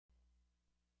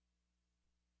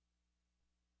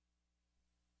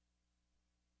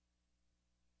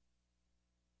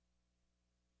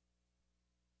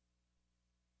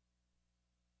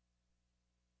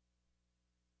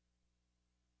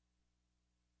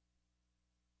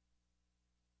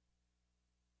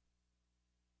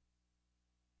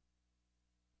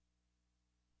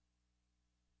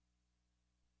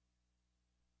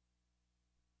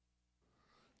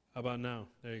How about now?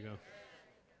 There you go.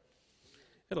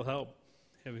 It'll help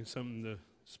having something to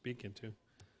speak into.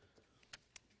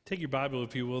 Take your Bible,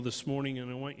 if you will, this morning, and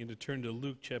I want you to turn to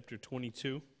Luke chapter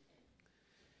 22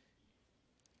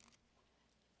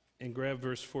 and grab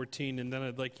verse 14, and then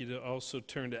I'd like you to also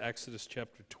turn to Exodus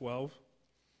chapter 12,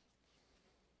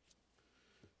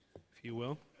 if you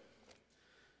will.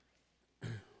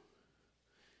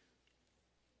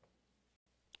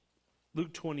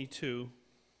 Luke 22,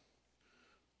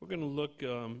 we're going to look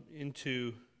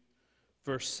into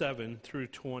verse 7 through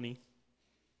 20,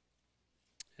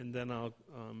 and then I'll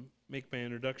make my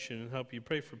introduction and help you.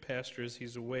 Pray for Pastor as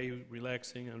he's away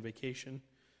relaxing on vacation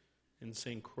in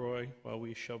St. Croix while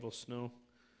we shovel snow.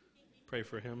 Pray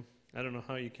for him. I don't know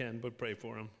how you can, but pray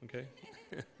for him, okay?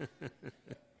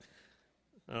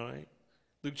 All right.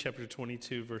 Luke chapter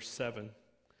 22, verse 7.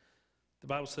 The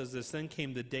Bible says this, "Then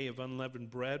came the day of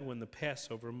unleavened bread when the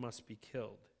Passover must be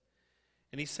killed.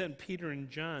 And he sent Peter and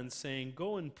John, saying,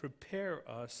 Go and prepare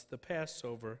us the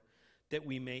Passover, that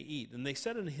we may eat. And they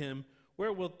said unto him,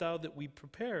 Where wilt thou that we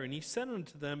prepare? And he said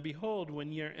unto them, Behold,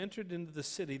 when ye are entered into the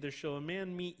city, there shall a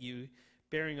man meet you,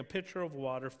 bearing a pitcher of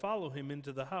water. Follow him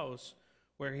into the house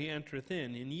where he entereth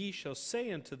in. And ye shall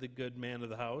say unto the good man of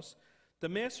the house, The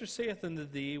master saith unto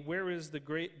thee, Where is the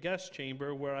great guest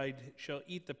chamber where I shall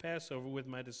eat the Passover with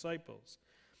my disciples?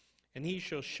 And he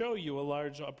shall show you a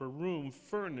large upper room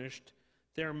furnished,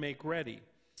 there make ready.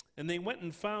 And they went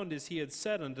and found as he had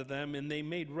said unto them, and they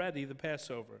made ready the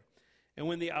Passover. And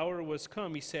when the hour was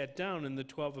come, he sat down, and the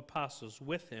 12 apostles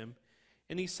with him.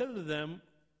 And he said unto them,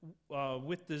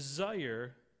 With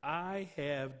desire, I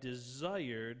have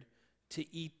desired to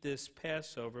eat this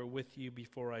Passover with you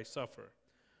before I suffer.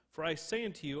 For I say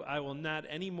unto you, I will not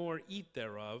any more eat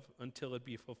thereof until it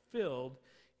be fulfilled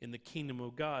in the kingdom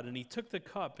of God. And he took the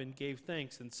cup and gave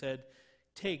thanks and said,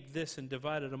 Take this and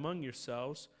divide it among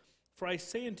yourselves. For I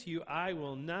say unto you, I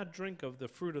will not drink of the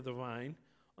fruit of the vine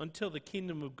until the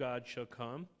kingdom of God shall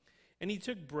come. And he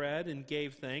took bread and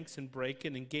gave thanks and brake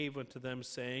it and gave unto them,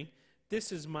 saying,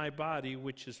 This is my body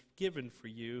which is given for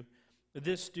you.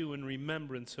 This do in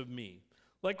remembrance of me.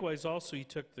 Likewise also he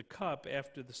took the cup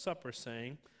after the supper,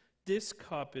 saying, This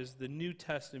cup is the New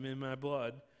Testament in my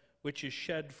blood, which is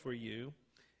shed for you.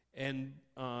 And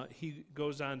he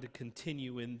goes on to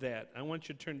continue in that. I want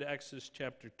you to turn to Exodus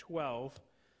chapter 12.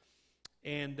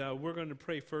 And we're going to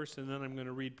pray first, and then I'm going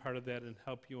to read part of that and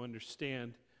help you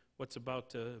understand what's about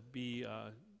to be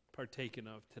partaken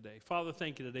of today. Father,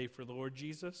 thank you today for the Lord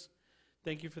Jesus.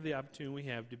 Thank you for the opportunity we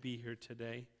have to be here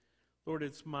today. Lord,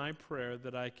 it's my prayer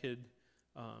that I could,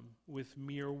 with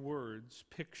mere words,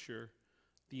 picture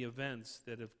the events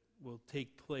that will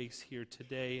take place here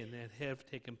today and that have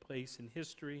taken place in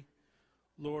history.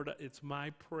 Lord, it's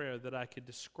my prayer that I could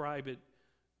describe it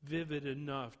vivid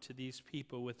enough to these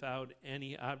people without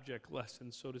any object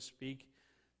lesson, so to speak,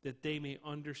 that they may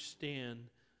understand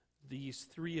these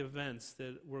three events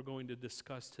that we're going to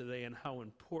discuss today and how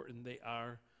important they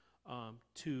are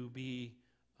to be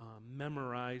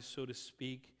memorized, so to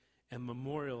speak, and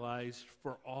memorialized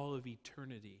for all of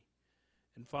eternity.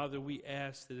 And Father, we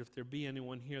ask that if there be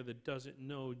anyone here that doesn't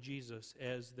know Jesus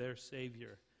as their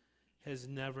Savior, has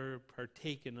never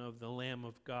partaken of the Lamb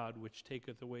of God, which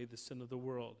taketh away the sin of the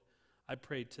world, I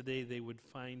pray today they would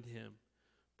find him.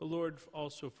 But Lord,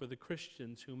 also for the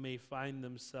Christians who may find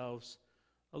themselves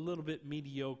a little bit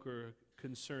mediocre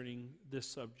concerning this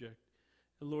subject,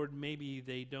 and Lord, maybe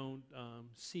they don't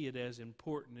see it as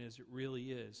important as it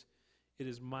really is. It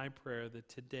is my prayer that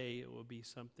today it will be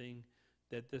something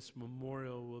that this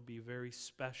memorial will be very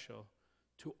special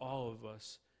to all of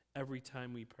us every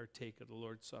time we partake of the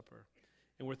Lord's Supper.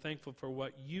 And we're thankful for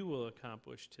what you will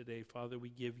accomplish today. Father, we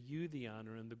give you the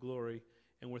honor and the glory,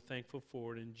 and we're thankful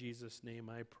for it. In Jesus' name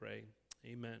I pray.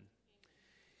 Amen.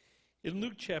 In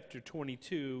Luke chapter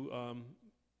 22,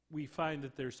 we find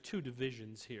that there's two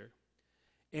divisions here.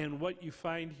 And what you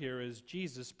find here is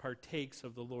Jesus partakes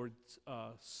of the Lord's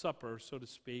Supper, so to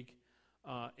speak,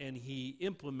 and he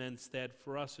implements that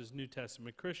for us as New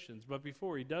Testament Christians. But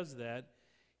before he does that,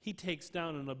 he takes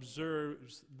down and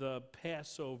observes the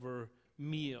Passover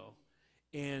meal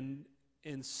and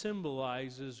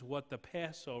symbolizes what the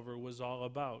Passover was all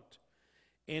about.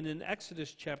 And in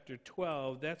Exodus chapter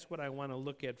 12, that's what I want to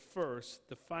look at first,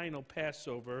 the final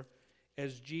Passover,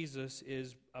 as Jesus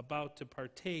is about to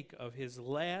partake of his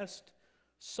last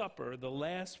supper, the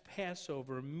last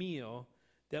Passover meal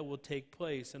that will take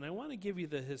place. And I want to give you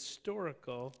the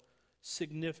historical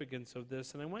significance of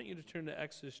this. And I want you to turn to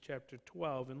Exodus chapter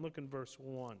 12 and look in verse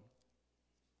 1.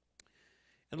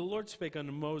 And the Lord spake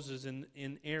unto Moses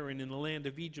and Aaron in the land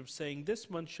of Egypt, saying, This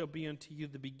month shall be unto you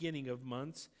the beginning of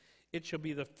months. It shall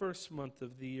be the first month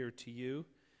of the year to you.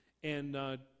 And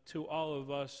to all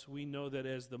of us, we know that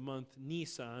as the month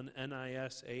Nisan,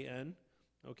 Nisan,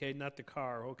 okay, not the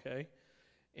car, okay?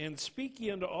 And speak ye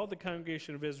unto all the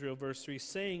congregation of Israel, verse 3,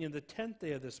 saying, in the 10th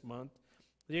day of this month,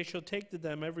 they shall take to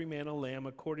them every man a lamb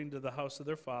according to the house of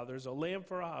their fathers, a lamb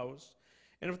for a house.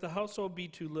 And if the household be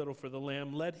too little for the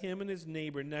lamb, let him and his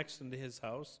neighbor next unto his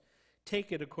house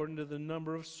take it according to the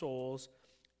number of souls.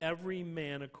 Every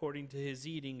man according to his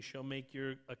eating shall make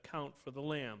your account for the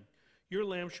lamb. Your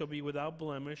lamb shall be without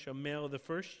blemish, a male of the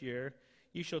first year.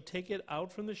 You shall take it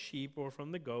out from the sheep or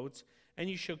from the goats, and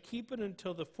you shall keep it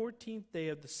until the 14th day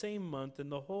of the same month,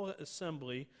 and the whole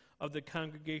assembly of the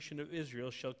congregation of Israel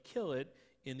shall kill it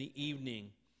in the evening.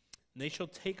 And they shall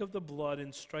take of the blood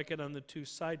and strike it on the two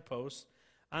side posts,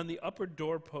 on the upper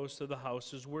doorposts of the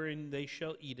houses, wherein they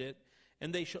shall eat it.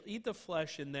 And they shall eat the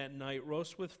flesh in that night,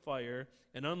 roast with fire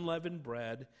and unleavened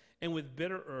bread, and with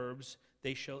bitter herbs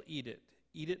they shall eat it.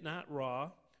 Eat it not raw,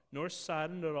 nor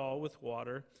sodden at all with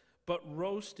water, but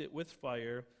roast it with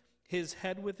fire, his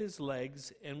head with his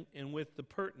legs, and with the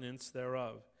purtenance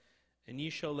thereof. And ye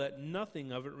shall let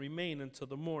nothing of it remain until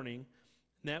the morning,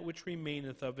 and that which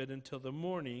remaineth of it until the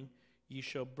morning ye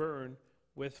shall burn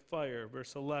with fire.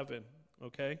 Verse 11,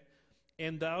 okay?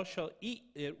 And thou shalt eat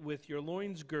it with your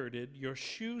loins girded, your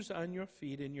shoes on your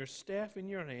feet, and your staff in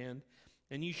your hand,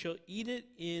 and ye shall eat it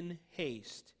in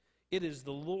haste. It is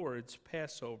the Lord's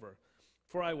Passover.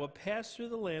 For I will pass through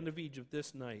the land of Egypt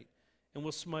this night, and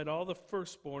will smite all the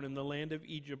firstborn in the land of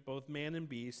Egypt, both man and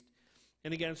beast.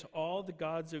 And against all the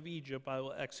gods of Egypt I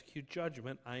will execute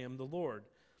judgment. I am the Lord.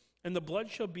 And the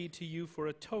blood shall be to you for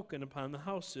a token upon the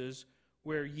houses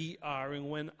where ye are, and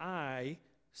when I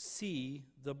see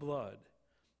the blood,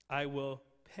 I will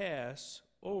pass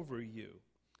over you.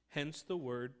 Hence the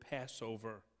word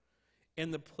Passover.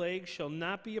 And the plague shall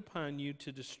not be upon you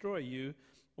to destroy you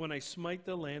when I smite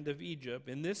the land of Egypt.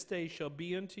 And this day shall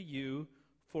be unto you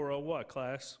for a what,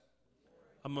 class?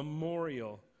 A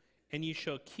memorial. And ye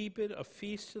shall keep it a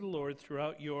feast to the Lord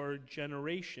throughout your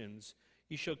generations.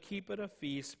 Ye shall keep it a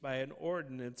feast by an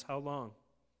ordinance. How long?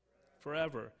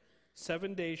 Forever.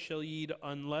 7 days shall ye eat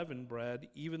unleavened bread.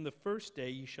 Even the first day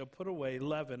ye shall put away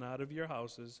leaven out of your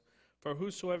houses. For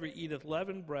whosoever eateth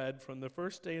leavened bread from the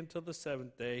first day until the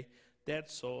 7th day,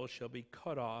 that soul shall be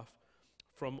cut off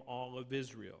from all of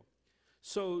Israel.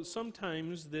 So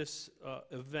sometimes this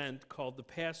event called the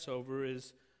Passover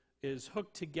is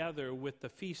hooked together with the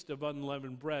Feast of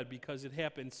Unleavened Bread because it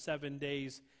happened 7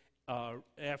 days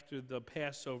after the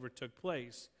Passover took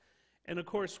place. And of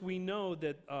course, we know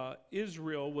that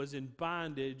Israel was in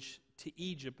bondage to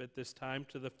Egypt at this time,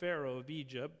 to the Pharaoh of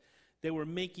Egypt. They were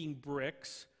making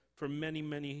bricks for many,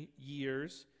 many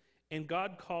years. And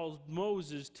God called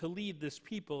Moses to lead this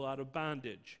people out of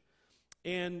bondage.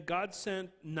 And God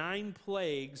sent 9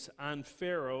 plagues on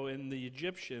Pharaoh and the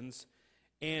Egyptians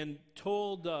and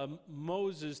told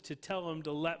Moses to tell him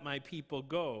to let my people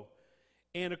go.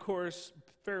 And of course,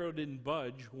 Pharaoh didn't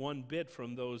budge one bit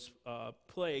from those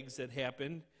plagues that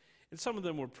happened. And some of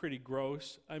them were pretty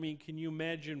gross. I mean, can you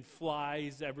imagine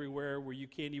flies everywhere where you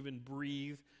can't even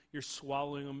breathe? You're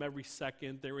swallowing them every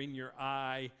second. They're in your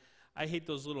eye. I hate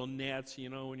those little gnats, you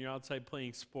know, when you're outside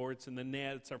playing sports and the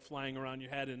gnats are flying around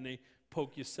your head and they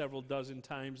poke you several dozen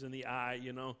times in the eye,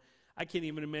 you know. I can't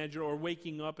even imagine. Or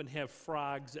waking up and have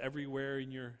frogs everywhere in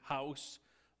your house,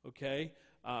 okay?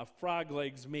 Frog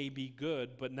legs may be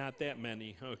good, but not that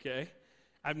many, okay?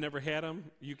 I've never had them.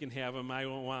 You can have them. I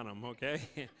don't want them, okay?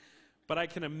 But I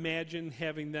can imagine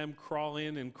having them crawl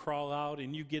in and crawl out,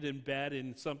 and you get in bed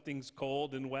and something's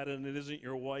cold and wet and it isn't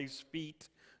your wife's feet,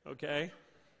 okay?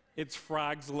 It's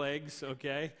frog's legs,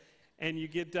 okay? And you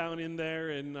get down in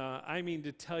there, and I mean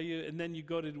to tell you, and then you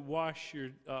go to brush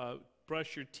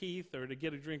your teeth or to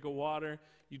get a drink of water,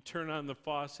 you turn on the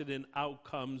faucet and out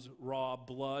comes raw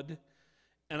blood.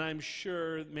 And I'm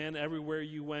sure, man, everywhere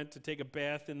you went to take a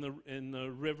bath in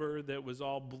the river that was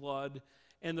all blood.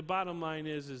 And the bottom line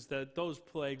is that those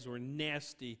plagues were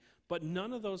nasty, but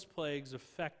none of those plagues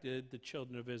affected the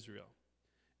children of Israel.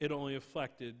 It only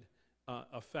affected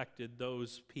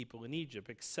those people in Egypt,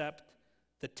 except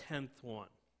the 10th one.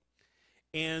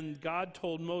 And God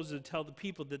told Moses to tell the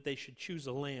people that they should choose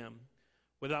a lamb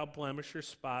without blemish or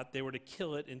spot. They were to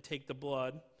kill it and take the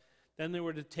blood. Then they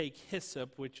were to take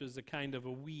hyssop, which is a kind of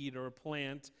a weed or a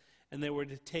plant, and they were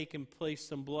to take and place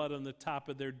some blood on the top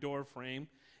of their door frame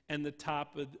and the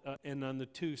top of, and on the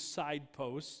 2 side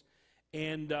posts.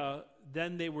 And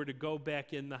then they were to go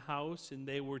back in the house and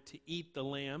they were to eat the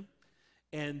lamb.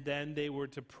 And then they were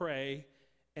to pray.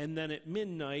 And then at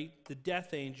midnight, the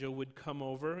death angel would come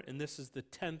over, and this is the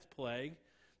 10th plague.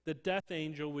 the death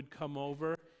angel would come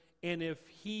over, and if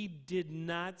he did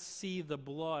not see the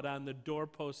blood on the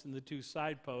doorpost and the two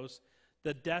side posts,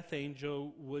 the death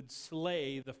angel would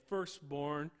slay the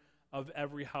firstborn of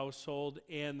every household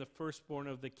and the firstborn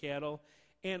of the cattle.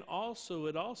 And also,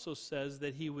 it also says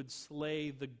that he would slay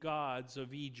the gods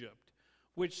of Egypt,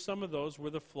 which some of those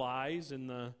were the flies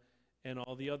and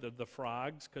all the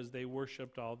frogs, because they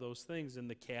worshipped all those things, and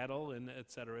the cattle, and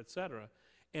et cetera, et cetera.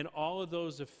 And all of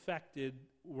those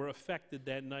were affected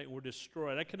that night and were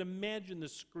destroyed. I can imagine the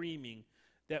screaming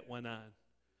that went on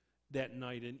that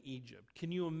night in Egypt.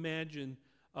 Can you imagine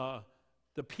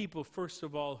the people, first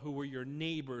of all, who were your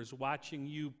neighbors, watching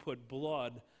you put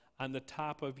blood on the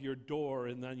top of your door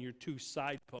and on your two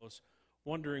side posts,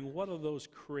 wondering, what are those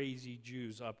crazy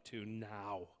Jews up to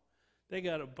now? They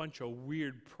got a bunch of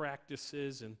weird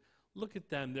practices, and look at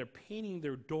them. They're painting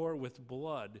their door with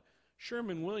blood.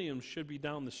 Sherman-Williams should be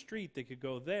down the street. They could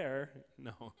go there.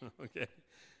 No, okay.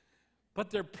 But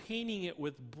they're painting it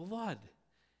with blood.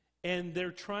 And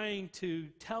they're trying to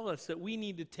tell us that we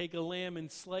need to take a lamb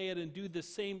and slay it and do the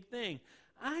same thing.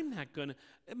 I'm not going to.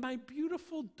 My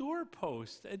beautiful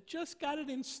doorpost, I just got it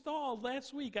installed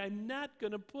last week. I'm not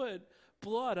going to put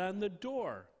blood on the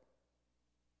door.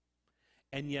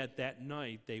 And yet that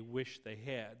night they wished they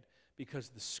had, because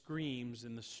the screams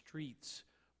in the streets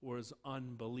was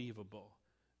unbelievable.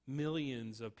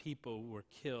 Millions of people were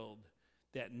killed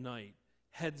that night.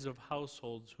 Heads of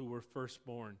households who were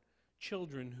firstborn,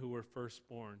 children who were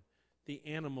firstborn, the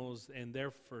animals and their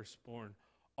firstborn,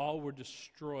 all were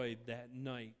destroyed that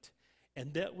night.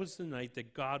 And that was the night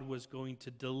that God was going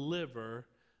to deliver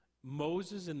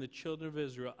Moses and the children of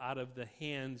Israel out of the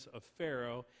hands of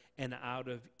Pharaoh and out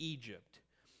of Egypt.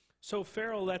 So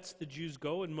Pharaoh lets the Jews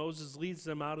go, and Moses leads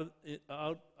them out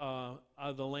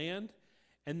of the land.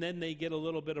 And then they get a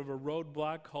little bit of a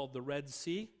roadblock called the Red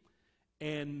Sea,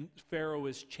 and Pharaoh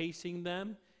is chasing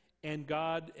them. And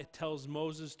God tells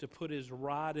Moses to put his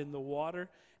rod in the water,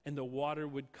 and the water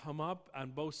would come up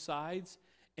on both sides,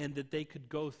 and that they could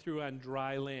go through on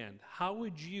dry land. How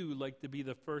would you like to be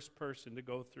the first person to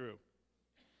go through?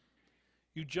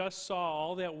 You just saw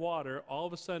all that water. All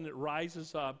of a sudden it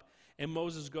rises up, and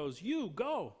Moses goes, "You,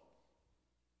 go."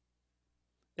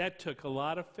 That took a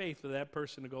lot of faith for that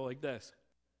person to go like this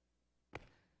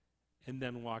and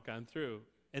then walk on through.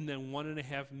 And then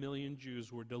 1.5 million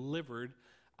Jews were delivered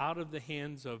out of the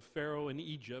hands of Pharaoh in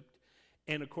Egypt.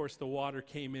 And, of course, the water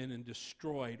came in and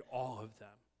destroyed all of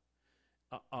them,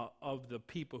 of the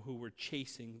people who were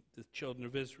chasing the children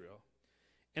of Israel.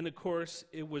 And, of course,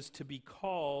 it was to be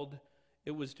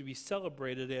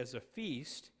celebrated as a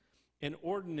feast, an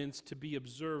ordinance to be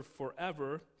observed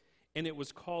forever, and it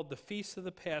was called the Feast of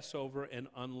the Passover and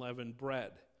Unleavened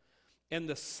Bread. And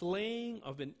the slaying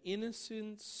of an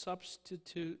innocent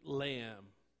substitute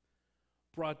lamb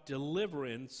brought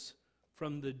deliverance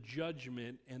from the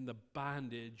judgment and the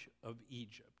bondage of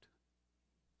Egypt.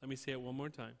 Let me say it one more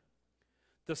time.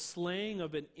 The slaying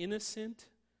of an innocent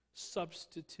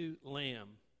substitute lamb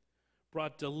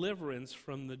brought deliverance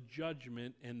from the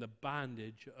judgment and the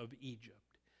bondage of Egypt.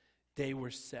 They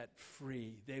were set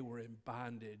free. They were in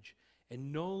bondage.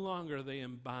 And no longer are they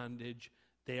in bondage.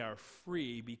 They are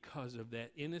free because of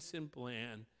that innocent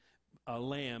a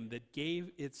lamb that gave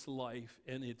its life,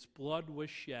 and its blood was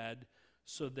shed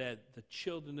so that the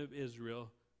children of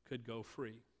Israel could go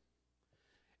free.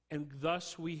 And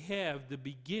thus we have the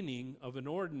beginning of an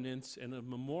ordinance and a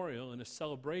memorial and a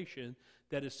celebration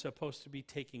that is supposed to be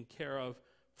taken care of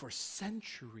for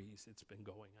centuries. It's been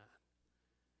going on.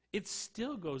 It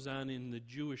still goes on in the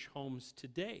Jewish homes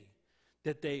today,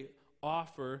 that they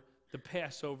offer the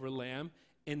Passover lamb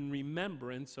in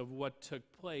remembrance of what took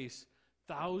place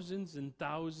thousands and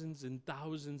thousands and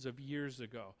thousands of years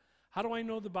ago. How do I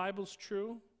know the Bible's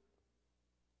true?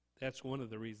 That's one of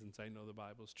the reasons I know the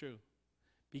Bible's true.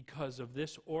 Because of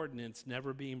this ordinance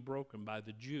never being broken by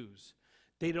the Jews.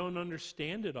 They don't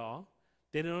understand it all.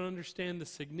 They don't understand the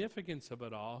significance of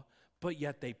it all, but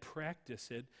yet they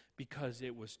practice it because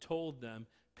it was told them,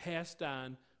 passed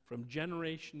on from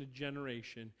generation to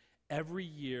generation. Every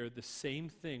year the same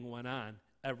thing went on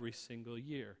every single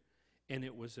year, and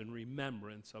it was in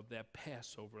remembrance of that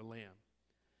Passover lamb.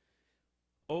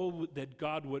 Oh, that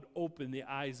God would open the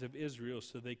eyes of Israel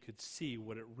so they could see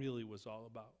what it really was all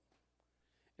about.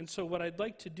 And so what I'd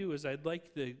like to do is I'd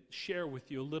like to share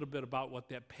with you a little bit about what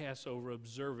that Passover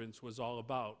observance was all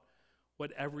about,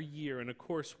 what every year, and of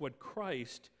course what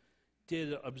Christ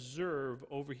did observe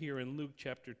over here in Luke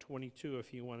chapter 22,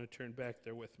 if you want to turn back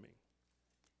there with me.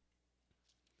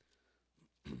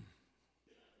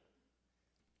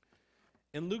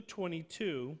 In Luke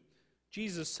 22,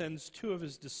 Jesus sends two of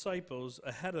his disciples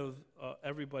ahead of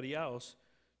everybody else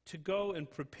to go and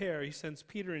prepare. He sends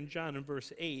Peter and John in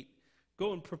verse 8,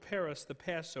 go and prepare us the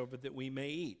Passover that we may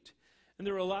eat. And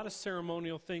there were a lot of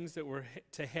ceremonial things that were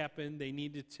to happen. They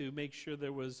needed to make sure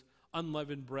there was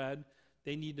unleavened bread.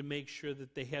 They needed to make sure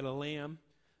that they had a lamb.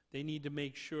 They need to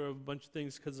make sure of a bunch of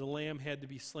things because the lamb had to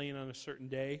be slain on a certain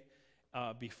day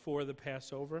before the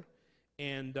Passover.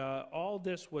 And all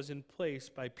this was in place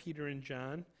by Peter and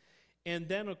John. And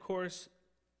then, of course,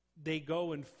 they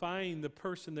go and find the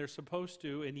person they're supposed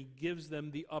to, and he gives them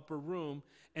the upper room,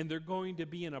 and they're going to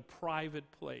be in a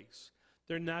private place.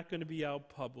 They're not going to be out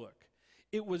public.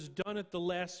 It was done at the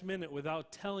last minute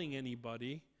without telling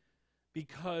anybody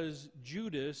because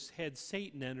Judas had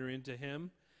Satan enter into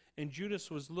him, and Judas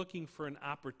was looking for an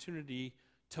opportunity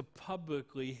to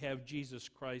publicly have Jesus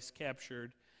Christ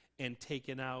captured and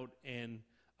taken out and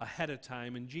ahead of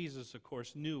time. And Jesus, of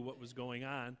course, knew what was going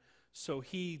on, so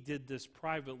he did this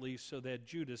privately so that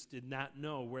Judas did not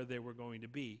know where they were going to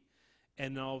be.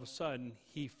 And all of a sudden,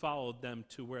 he followed them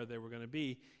to where they were going to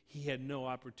be. He had no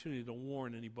opportunity to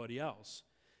warn anybody else.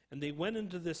 And they went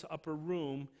into this upper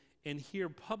room, and here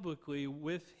publicly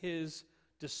with his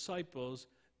disciples,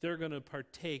 they're going to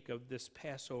partake of this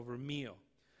Passover meal.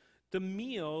 The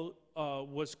meal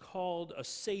was called a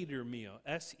Seder meal,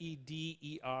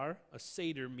 S-E-D-E-R, a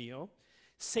Seder meal.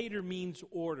 Seder means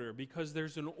order because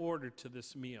there's an order to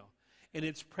this meal. And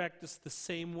it's practiced the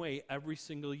same way every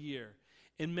single year.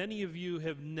 And many of you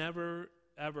have never,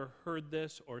 ever heard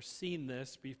this or seen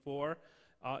this before.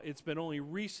 It's been only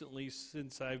recently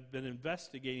since I've been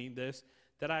investigating this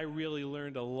that I really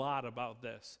learned a lot about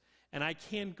this. And I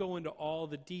can't go into all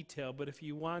the detail, but if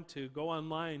you want to, go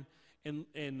online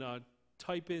and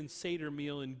type in Seder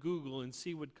meal in Google and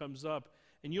see what comes up.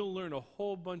 And you'll learn a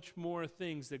whole bunch more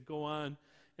things that go on.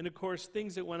 And of course,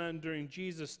 things that went on during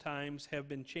Jesus' times have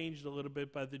been changed a little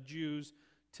bit by the Jews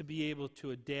to be able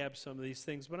to adapt some of these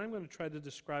things. But I'm going to try to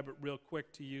describe it real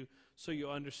quick to you so you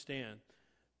understand.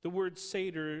 The word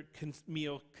Seder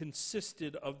meal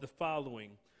consisted of the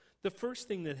following. The first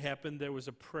thing that happened, there was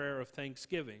a prayer of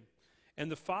thanksgiving.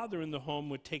 And the father in the home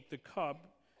would take the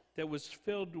cup that was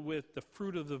filled with the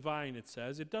fruit of the vine, it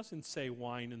says. It doesn't say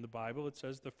wine in the Bible. It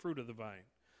says the fruit of the vine.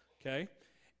 Okay?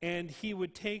 And he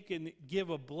would take and give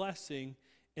a blessing,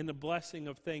 and a blessing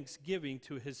of thanksgiving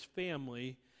to his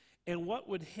family. And what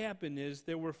would happen is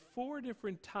there were 4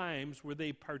 different times where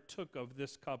they partook of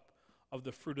this cup of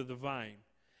the fruit of the vine.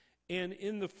 And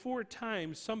in the 4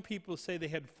 times, some people say they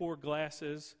had 4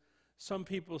 glasses. Some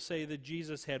people say that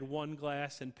Jesus had 1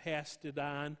 glass and passed it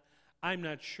on. I'm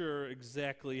not sure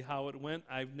exactly how it went.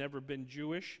 I've never been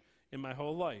Jewish in my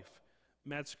whole life.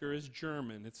 Metzger is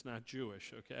German. It's not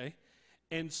Jewish, okay?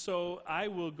 And so I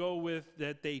will go with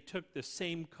that they took the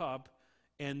same cup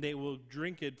and they will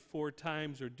drink it 4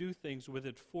 times or do things with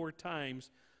it 4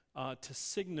 times to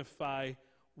signify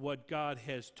what God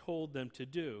has told them to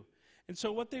do. And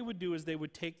so what they would do is they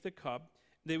would take the cup,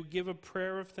 they would give a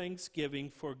prayer of thanksgiving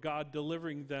for God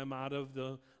delivering them out of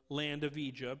the land of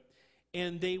Egypt,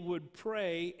 and they would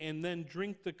pray and then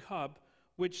drink the cup,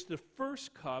 which the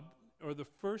first cup, or the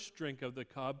first drink of the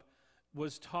cup,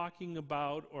 was talking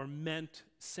about or meant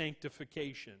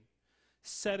sanctification,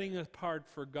 setting apart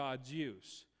for God's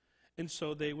use. And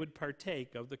so they would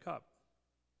partake of the cup.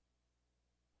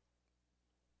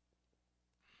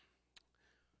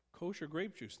 Kosher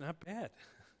grape juice, not bad.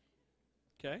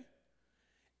 Okay?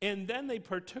 And then they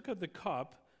partook of the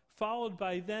cup, followed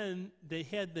by then they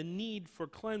had the need for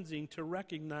cleansing to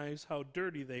recognize how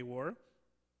dirty they were.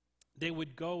 They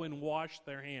would go and wash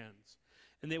their hands.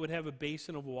 And they would have a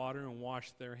basin of water and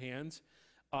wash their hands.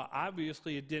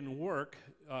 Obviously, it didn't work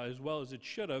as well as it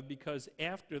should have, because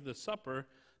after the supper,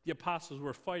 the apostles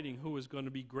were fighting who was going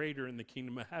to be greater in the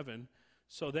kingdom of heaven.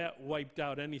 So that wiped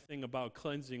out anything about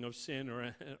cleansing of sin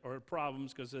or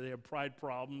problems, because they had pride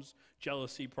problems,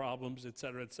 jealousy problems,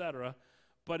 etc., etc.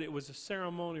 But it was a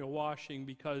ceremonial washing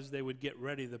because they would get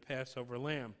ready the Passover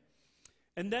lamb.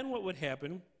 And then what would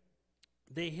happen,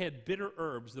 they had bitter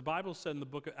herbs. The Bible said in the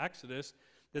book of Exodus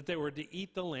that they were to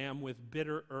eat the lamb with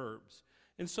bitter herbs.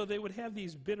 And so they would have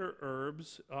these bitter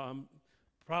herbs.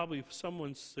 Probably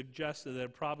someone suggested that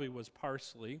it probably was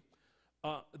parsley.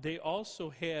 They also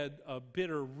had a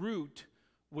bitter root,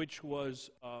 which was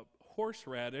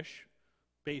horseradish,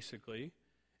 basically.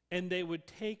 And they would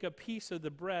take a piece of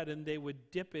the bread and they would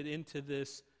dip it into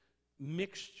this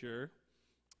mixture,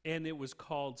 and it was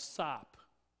called sop.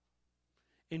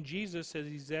 And Jesus says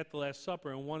he's at the Last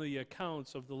Supper, and one of the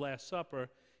accounts of the Last Supper,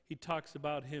 he talks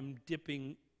about him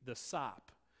dipping the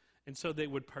sop. And so they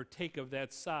would partake of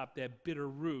that sop, that bitter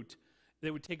root,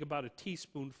 they would take about a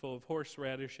teaspoonful of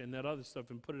horseradish and that other stuff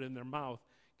and put it in their mouth.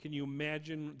 Can you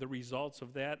imagine the results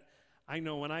of that? I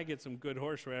know when I get some good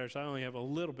horseradish, I only have a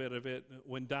little bit of it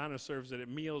when Donna serves it at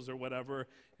meals or whatever,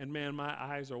 and man, my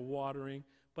eyes are watering.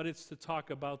 But it's to talk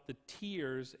about the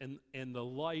tears and the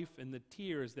life and the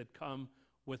tears that come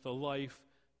with a life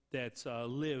that's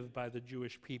lived by the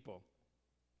Jewish people.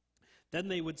 Then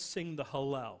they would sing the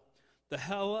Hallel. The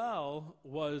Hallel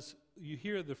was, you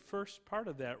hear the first part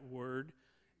of that word,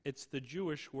 it's the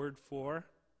Jewish word for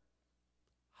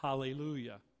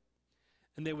hallelujah.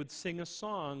 And they would sing a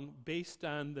song based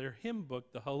on their hymn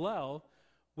book, the Hallel,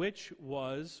 which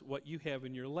was what you have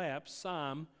in your lap,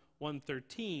 Psalm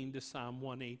 113 to Psalm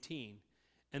 118.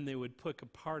 And they would pick a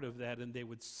part of that and they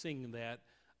would sing that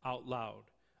out loud.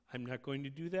 I'm not going to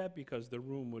do that because the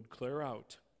room would clear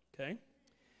out, okay?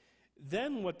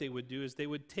 Then what they would do is they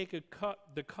would take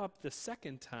the cup the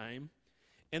second time,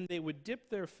 and they would dip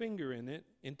their finger in it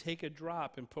and take a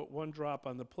drop and put one drop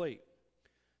on the plate.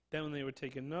 Then they would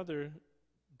take another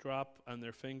drop on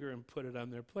their finger and put it on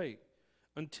their plate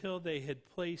until they had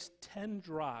placed 10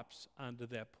 drops onto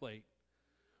that plate,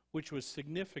 which was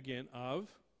significant of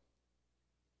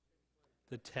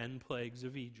the 10 plagues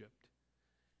of Egypt.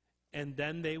 And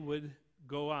then they would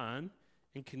go on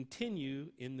and continue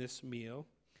in this meal,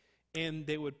 and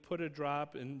they would put a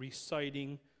drop in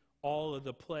reciting all of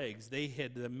the plagues. They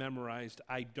had them memorized.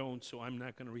 I don't, so I'm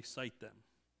not going to recite them.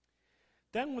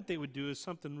 Then what they would do is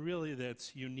something really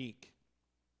that's unique.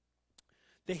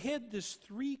 They had this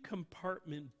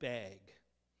 3-compartment bag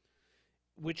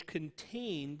which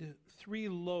contained 3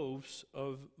 loaves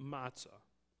of matzah,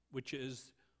 which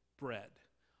is bread,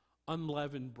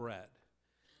 unleavened bread.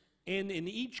 And in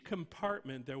each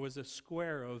compartment there was a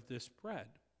square of this bread.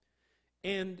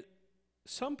 And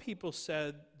some people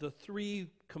said the 3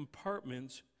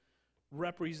 compartments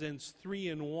represents 3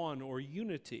 in 1 or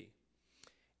unity.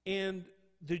 And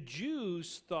the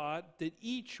Jews thought that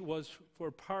each was for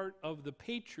part of the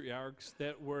patriarchs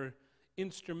that were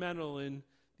instrumental in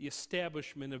the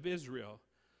establishment of Israel.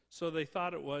 So they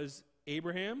thought it was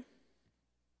Abraham,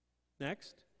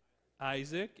 next,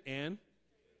 Isaac, and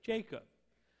Jacob.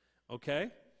 Okay?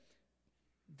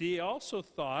 They also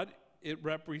thought it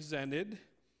represented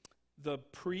the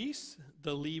priests,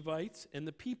 the Levites, and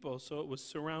the people, so it was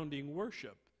surrounding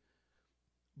worship.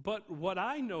 But what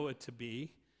I know it to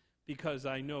be, because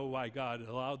I know why God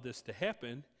allowed this to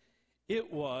happen,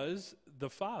 it was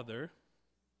the Father,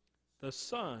 the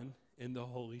Son, and the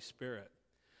Holy Spirit.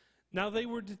 Now they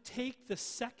were to take the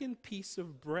second piece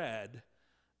of bread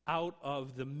out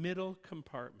of the middle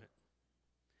compartment.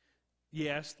 You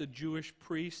ask the Jewish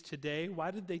priests today,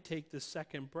 why did they take the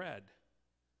second bread?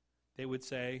 They would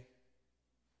say,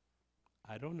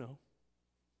 I don't know.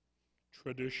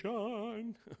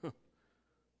 Tradition.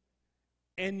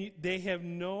 And they have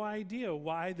no idea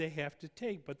why they have to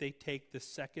take, but they take the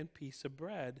second piece of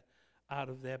bread out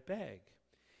of that bag.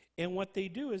 And what they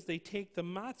do is they take the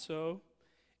matzah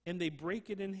and they break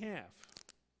it in half.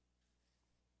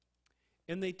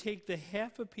 And they take the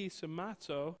half a piece of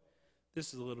matzah.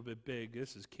 This is a little bit big.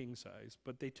 This is king size.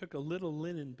 But they took a little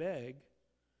linen bag.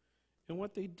 And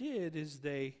what they did is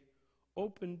they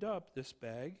opened up this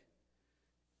bag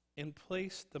and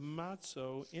placed the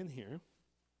matzah in here.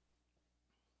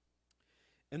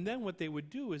 And then what they would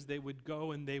do is they would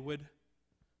go and they would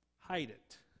hide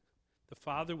it. The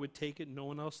father would take it. No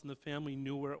one else in the family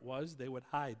knew where it was. They would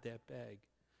hide that bag.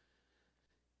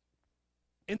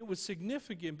 And it was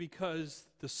significant because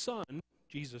the Son,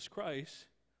 Jesus Christ,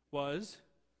 was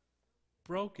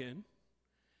broken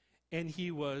and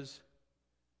he was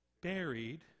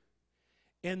buried.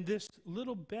 And this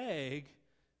little bag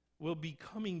will be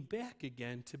coming back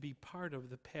again to be part of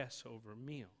the Passover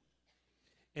meal.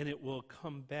 And it will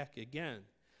come back again.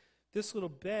 This little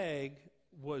bag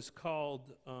was called,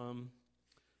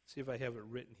 see if I have it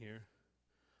written here,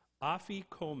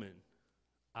 afikomen.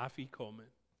 Afikomen.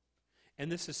 And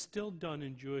this is still done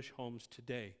in Jewish homes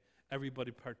today.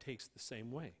 Everybody partakes the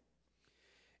same way.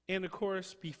 And of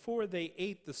course, before they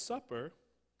ate the supper,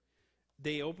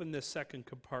 they opened the second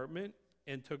compartment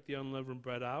and took the unleavened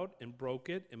bread out and broke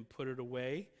it and put it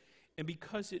away. And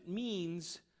because it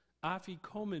means,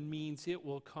 afikomen means it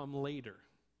will come later.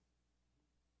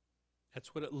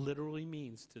 That's what it literally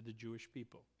means to the Jewish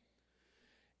people.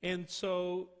 And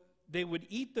so they would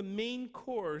eat the main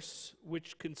course,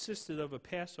 which consisted of a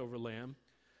Passover lamb.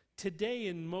 Today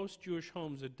in most Jewish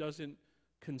homes it doesn't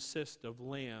consist of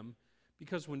lamb,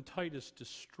 because when Titus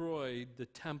destroyed the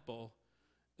temple,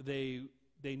 they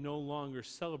no longer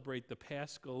celebrate the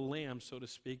Paschal lamb, so to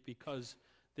speak, because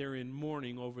they're in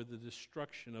mourning over the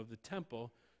destruction of the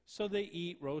temple. So they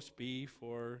eat roast beef,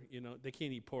 or, they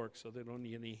can't eat pork, so they don't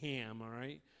eat any ham, all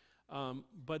right?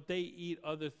 But they eat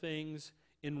other things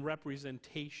in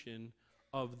representation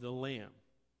of the lamb.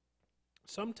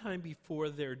 Sometime before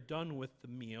they're done with the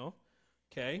meal,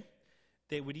 okay,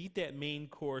 they would eat that main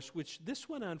course, which this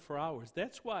went on for hours.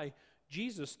 That's why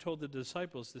Jesus told the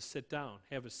disciples to sit down,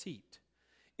 have a seat.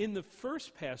 In the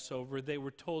first Passover, they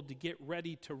were told to get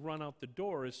ready to run out the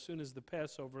door as soon as the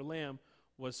Passover lamb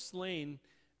was slain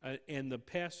and the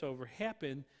Passover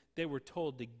happened. They were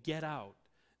told to get out.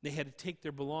 They had to take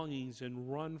their belongings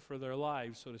and run for their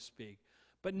lives, so to speak.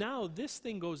 But now this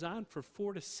thing goes on for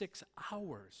 4 to 6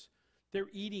 hours. They're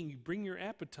eating. Bring your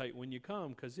appetite when you come,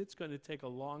 because it's going to take a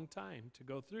long time to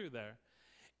go through there.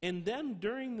 And then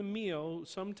during the meal,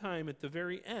 sometime at the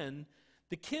very end,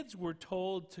 the kids were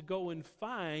told to go and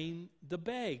find the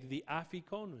bag, the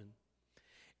afikomen.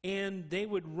 And they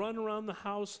would run around the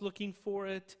house looking for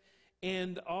it,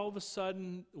 and all of a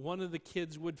sudden, one of the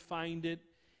kids would find it,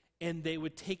 and they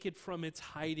would take it from its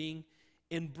hiding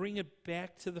and bring it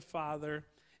back to the father,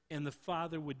 and the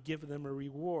father would give them a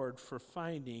reward for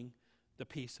finding the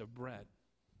piece of bread.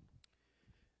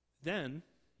 Then,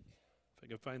 if I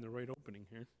can find the right opening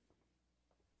here,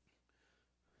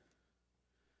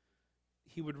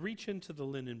 he would reach into the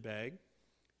linen bag,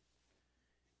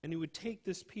 and he would take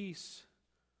this piece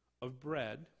of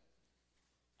bread,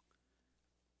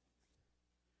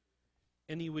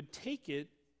 and he would take it,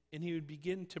 and he would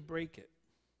begin to break it,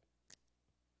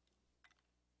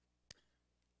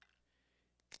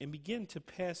 and begin to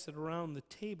pass it around the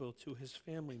table to his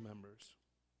family members.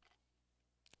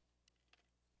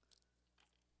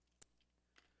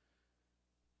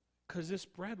 Because this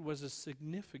bread was a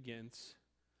significance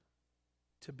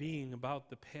to being about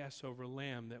the Passover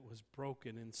lamb that was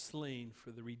broken and slain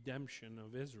for the redemption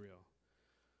of Israel.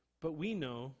 But we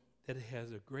know that it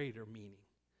has a greater meaning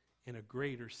and a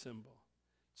greater symbol.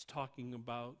 It's talking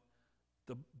about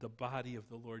the body of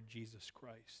the Lord Jesus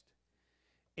Christ.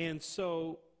 And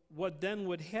so what then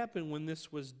would happen when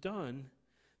this was done,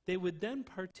 they would then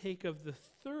partake of the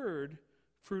third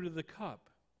fruit of the cup.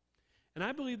 And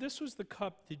I believe this was the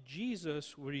cup that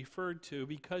Jesus referred to,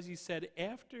 because he said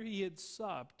after he had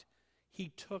supped, he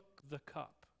took the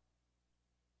cup.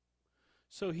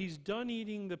 So he's done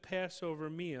eating the Passover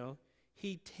meal,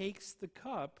 he takes the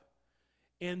cup,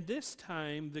 and this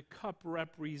time the cup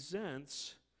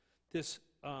represents this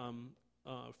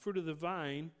fruit of the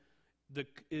vine that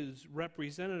is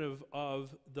representative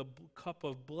of the cup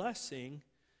of blessing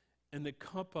and the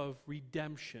cup of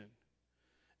redemption.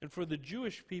 And for the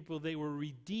Jewish people, they were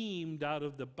redeemed out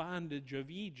of the bondage of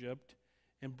Egypt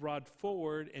and brought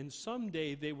forward, and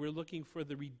someday they were looking for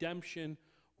the redemption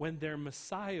when their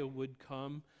Messiah would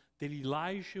come, that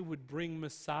Elijah would bring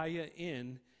Messiah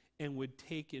in and would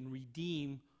take and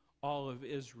redeem all of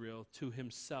Israel to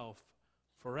himself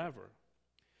forever.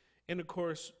 And of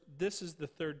course, this is the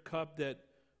third cup that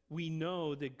we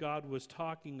know that God was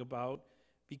talking about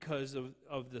because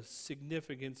of the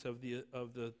significance of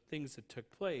the things that took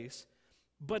place.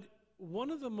 But one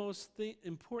of the most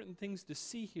important things to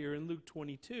see here in Luke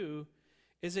 22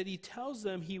 is that he tells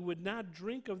them he would not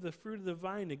drink of the fruit of the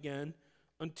vine again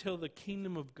until the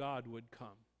kingdom of God would come.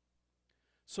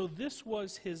 So this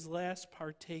was his last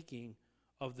partaking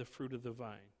of the fruit of the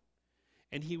vine.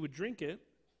 And he would drink it,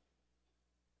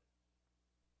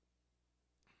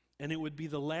 and it would be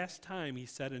the last time, he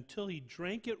said, until he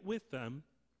drank it with them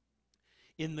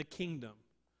in the kingdom,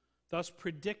 thus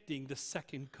predicting the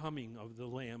second coming of the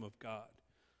Lamb of God,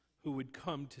 who would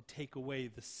come to take away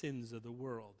the sins of the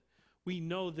world. We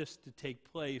know this to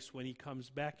take place when he comes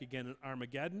back again in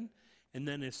Armageddon, and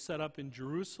then is set up in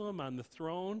Jerusalem on the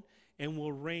throne, and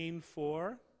will reign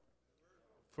for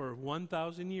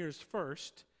 1,000 years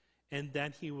first, and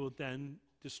then he will then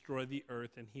destroy the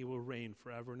earth, and he will reign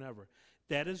forever and ever.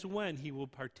 That is when he will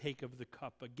partake of the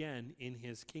cup again in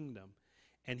his kingdom.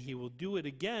 And he will do it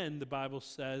again, the Bible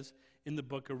says, in the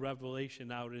book of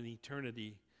Revelation out in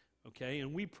eternity. Okay?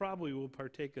 And we probably will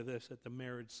partake of this at the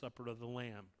marriage supper of the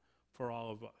Lamb for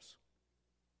all of us.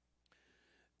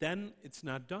 Then it's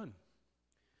not done.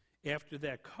 After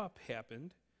that cup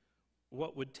happened,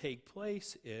 what would take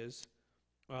place is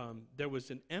there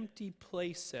was an empty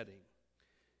place setting.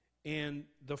 And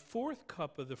the fourth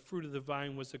cup of the fruit of the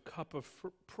vine was a cup of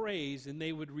praise, and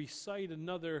they would recite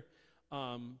another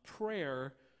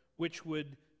prayer, which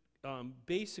would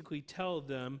basically tell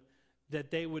them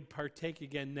that they would partake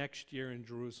again next year in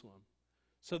Jerusalem.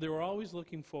 So they were always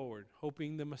looking forward,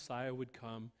 hoping the Messiah would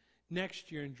come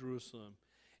next year in Jerusalem.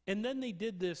 And then they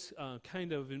did this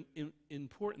kind of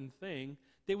important thing.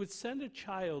 They would send a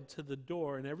child to the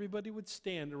door, and everybody would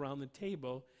stand around the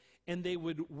table, and they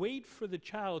would wait for the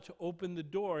child to open the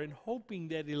door, and hoping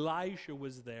that Elijah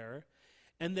was there,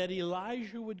 and that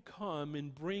Elijah would come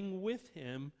and bring with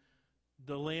him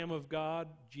the Lamb of God,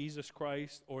 Jesus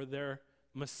Christ, or their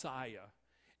Messiah.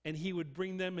 And he would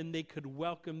bring them, and they could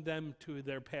welcome them to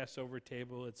their Passover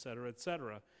table, etc.,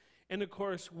 etc. And of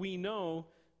course, we know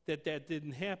that that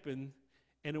didn't happen,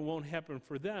 and it won't happen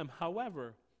for them.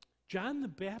 However, John the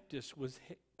Baptist was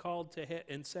called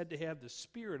to and said to have the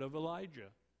spirit of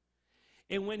Elijah.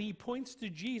 And when he points to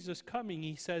Jesus coming,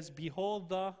 he says, "Behold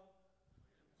the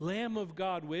Lamb of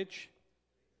God, which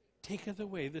taketh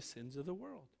away the sins of the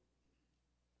world."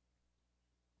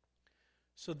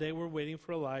 So they were waiting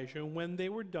for Elijah, and when they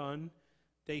were done,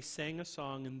 they sang a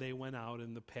song, and they went out,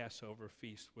 and the Passover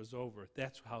feast was over.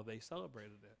 That's how they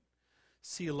celebrated it.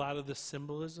 See a lot of the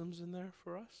symbolisms in there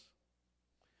for us?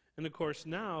 And of course,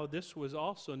 now this was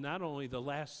also not only the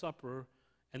Last Supper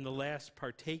and the last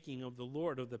partaking of the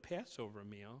Lord of the Passover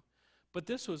meal, but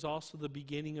this was also the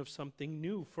beginning of something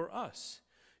new for us.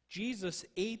 Jesus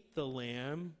ate the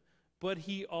lamb, but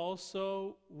he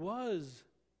also was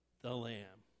the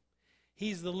lamb.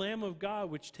 He's the Lamb of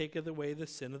God, which taketh away the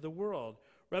sin of the world.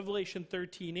 Revelation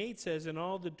 13:8 says, "And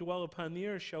all that dwell upon the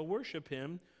earth shall worship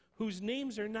him, whose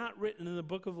names are not written in the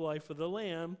book of life of the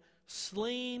Lamb,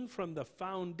 slain from the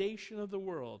foundation of the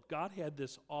world." God had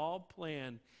this all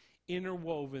planned,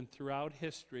 interwoven throughout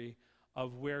history,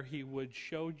 of where he would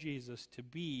show Jesus to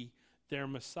be their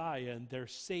Messiah and their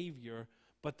Savior,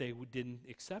 but they didn't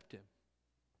accept him.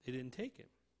 They didn't take him.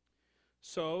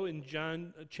 So in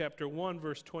John chapter 1,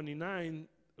 verse 29,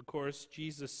 of course,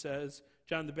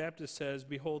 John the Baptist says,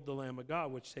 "Behold the Lamb of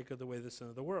God, which taketh away the sin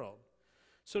of the world."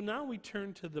 So now we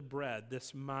turn to the bread,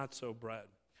 this matzo bread,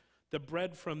 the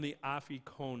bread from the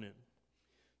afikonen,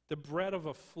 the bread of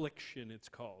affliction, it's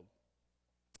called.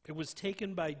 It was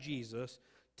taken by Jesus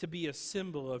to be a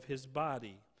symbol of his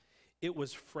body. It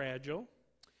was fragile.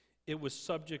 It was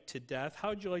subject to death. How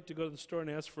would you like to go to the store and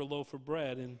ask for a loaf of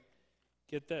bread and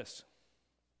get this?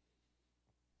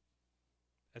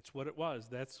 That's what it was.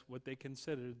 That's what they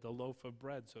considered the loaf of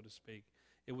bread, so to speak.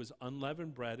 It was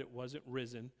unleavened bread. It wasn't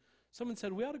risen. Someone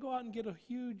said, "We ought to go out and get a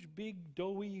huge, big,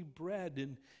 doughy bread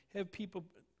and have people."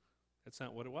 That's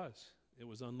not what it was. It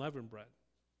was unleavened bread.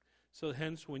 So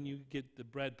hence, when you get the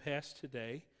bread passed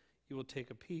today, you will take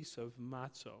a piece of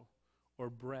matzo, or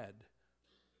bread,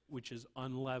 which is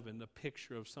unleavened, a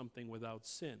picture of something without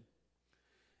sin.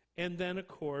 And then, of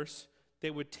course,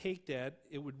 they would take that.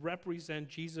 It would represent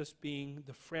Jesus being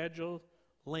the fragile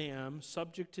lamb,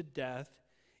 subject to death,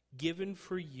 given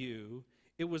for you.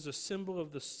 It was a symbol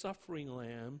of the suffering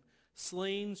lamb,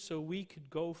 slain so we could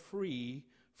go free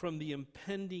from the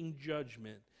impending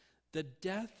judgment, the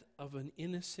death of an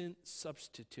innocent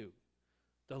substitute,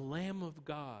 the Lamb of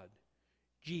God,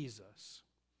 Jesus.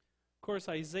 Of course,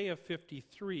 Isaiah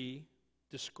 53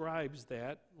 describes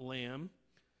that lamb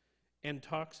and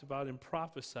talks about and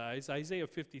prophesies. Isaiah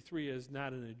 53 is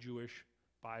not in a Jewish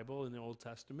Bible in the Old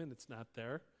Testament. It's not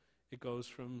there. It goes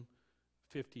from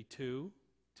 52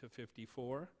 to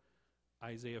 54.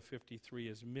 Isaiah 53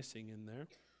 is missing in there.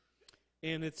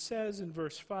 And it says in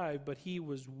verse 5, "But he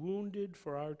was wounded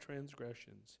for our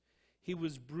transgressions. He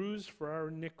was bruised for our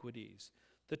iniquities.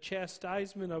 The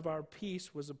chastisement of our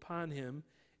peace was upon him,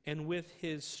 and with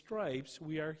his stripes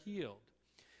we are healed."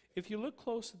 If you look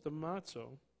close at the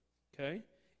matzo, okay,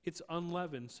 it's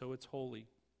unleavened, so it's holy.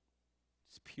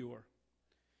 It's pure.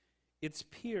 It's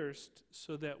pierced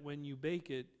so that when you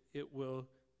bake it, it will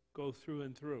go through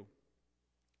and through.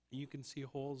 You can see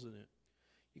holes in it.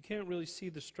 You can't really see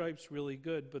the stripes really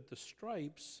good, but the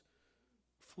stripes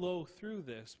flow through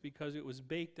this because it was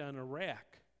baked on a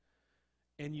rack,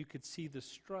 and you could see the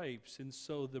stripes. And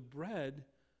so the bread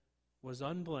was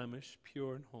unblemished,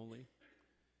 pure and holy.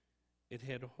 It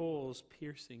had holes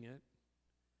piercing it,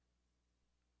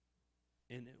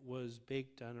 and it was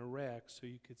baked on a rack so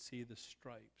you could see the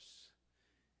stripes.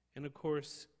 And of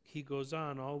course, he goes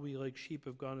on, "All we like sheep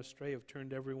have gone astray, have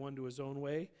turned every one to his own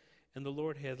way, and the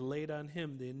Lord hath laid on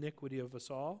him the iniquity of us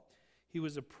all. He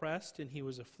was oppressed and he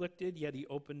was afflicted, yet he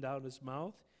opened out his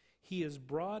mouth. He is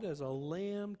brought as a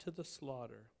lamb to the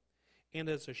slaughter, and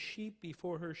as a sheep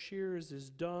before her shearers is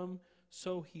dumb,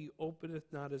 so he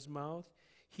openeth not his mouth.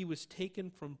 He was taken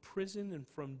from prison and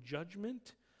from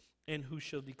judgment, and who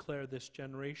shall declare this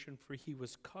generation? For he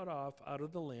was cut off out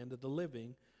of the land of the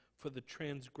living. For the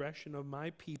transgression of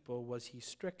my people was he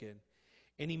stricken.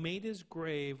 And he made his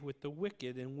grave with the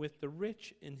wicked and with the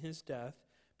rich in his death,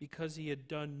 because he had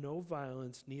done no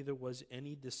violence, neither was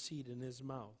any deceit in his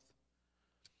mouth.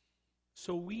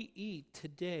 So we eat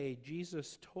today.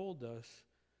 Jesus told us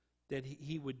that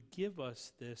he would give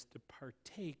us this to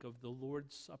partake of the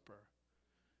Lord's Supper,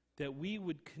 that we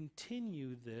would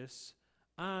continue this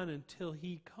on until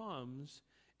he comes,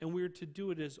 and we're to do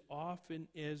it as often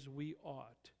as we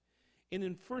ought. And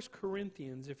in 1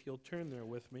 Corinthians, if you'll turn there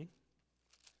with me,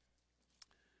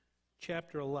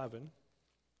 chapter 11,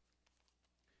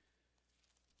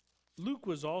 Luke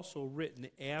was also written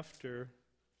after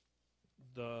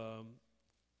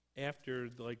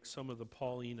some of the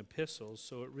Pauline epistles,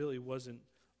 so it really wasn't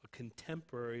a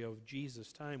contemporary of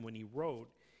Jesus' time when he wrote.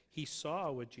 He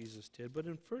saw what Jesus did. But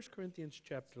in 1 Corinthians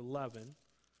chapter 11,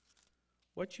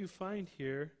 what you find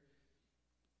here,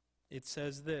 it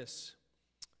says this,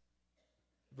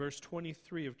 verse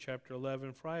 23 of chapter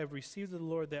 11, "For I have received of the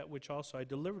Lord that which also I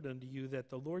delivered unto you, that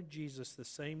the Lord Jesus, the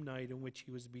same night in which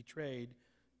he was betrayed,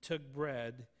 took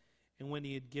bread, and when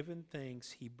he had given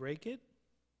thanks, he brake it."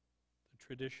 The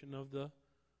tradition of a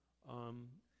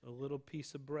little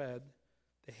piece of bread,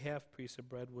 the half piece of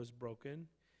bread was broken.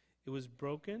 It was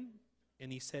broken,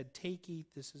 and he said, "Take,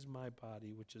 eat, this is my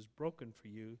body, which is broken for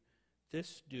you.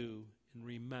 This do in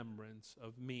remembrance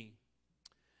of me."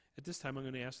 At this time, I'm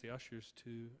going to ask the ushers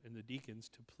and the deacons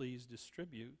to please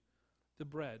distribute the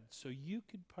bread so you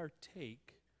could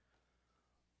partake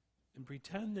and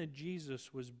pretend that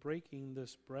Jesus was breaking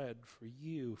this bread for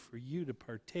you to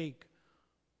partake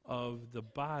of the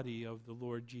body of the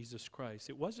Lord Jesus Christ.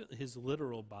 It wasn't his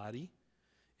literal body.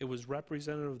 It was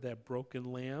representative of that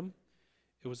broken lamb.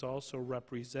 It was also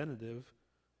representative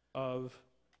of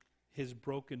his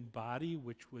broken body,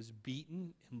 which was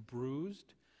beaten and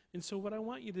bruised. And so what I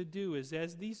want you to do is,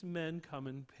 as these men come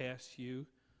and pass you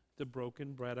the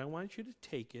broken bread, I want you to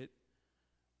take it.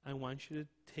 I want you to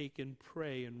take and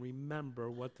pray and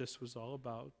remember what this was all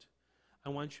about. I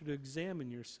want you to examine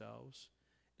yourselves.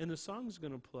 And the song's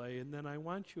going to play, and then I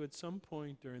want you at some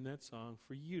point during that song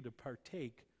for you to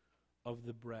partake of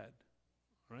the bread.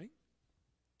 All right?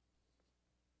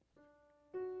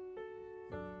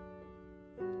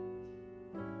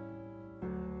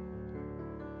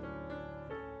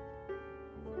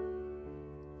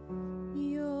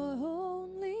 Your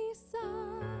only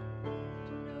Son,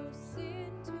 no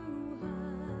sin to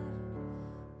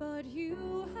hide, but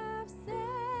you have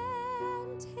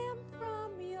sent him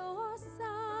from your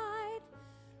side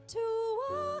to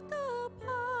walk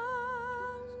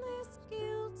upon this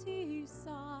guilty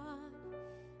sod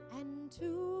and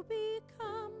to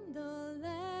become the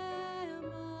Lamb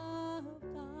of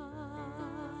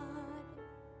God.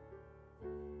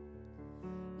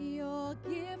 Your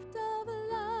gift of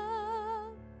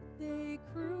love they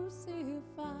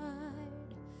crucified.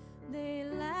 They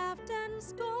laughed and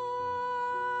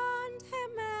scorned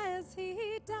him as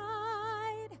he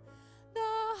died.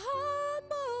 The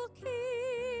humble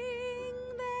king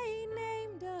they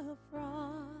named a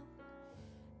fraud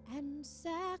and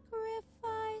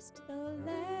sacrificed the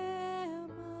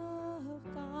Lamb of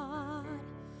God.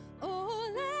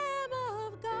 Oh, Lamb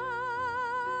of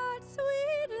God,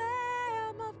 sweet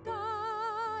Lamb of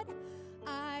God,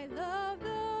 I love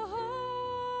the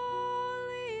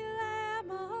holy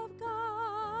Lamb of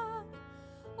God.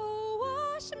 Oh,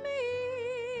 wash me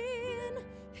in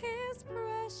his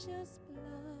precious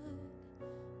blood,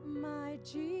 my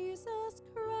Jesus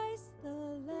Christ, the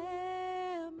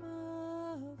Lamb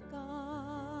of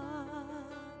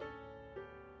God.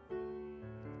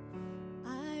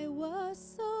 I was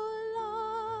so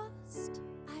lost,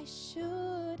 I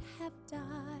should have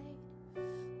died,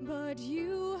 but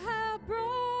you have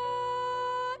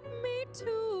brought me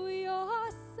to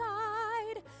your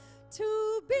side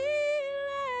to be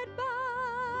led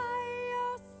by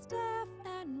your staff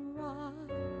and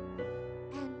rod,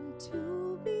 and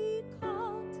to be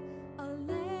called a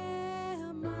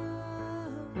Lamb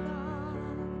of God.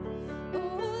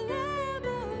 Oh, Lamb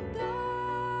of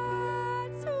God,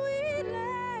 sweet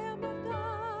Lamb of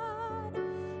God,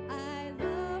 I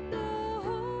love the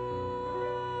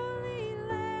holy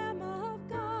Lamb of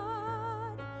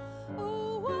God.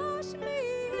 Oh, wash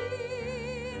me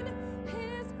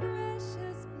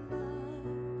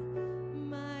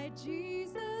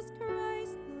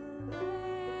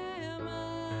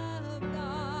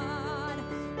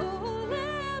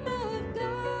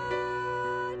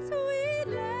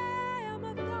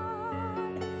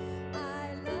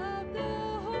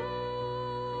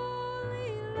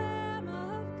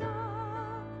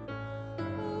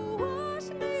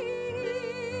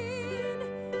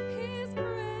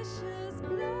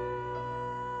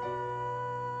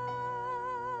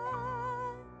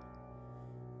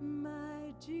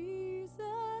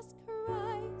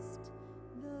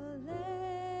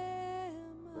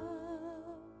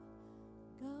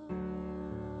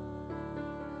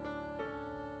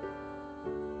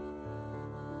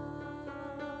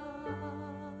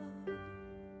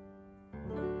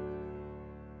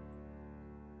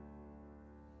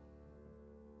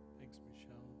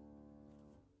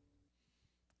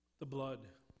The blood.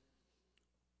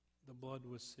 The blood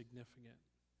was significant,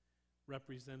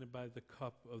 represented by the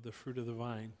cup of the fruit of the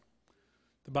vine.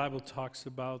 The Bible talks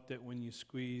about that when you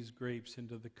squeeze grapes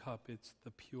into the cup, it's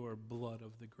the pure blood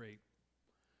of the grape.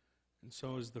 And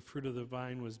so as the fruit of the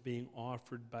vine was being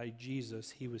offered by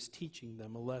Jesus, he was teaching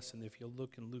them a lesson. If you'll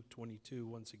look in Luke 22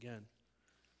 once again.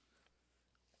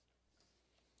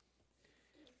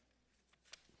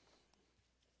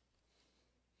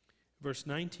 Verse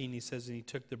 19, he says, and he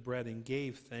took the bread and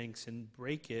gave thanks and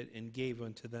brake it and gave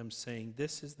unto them, saying,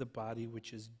 this is the body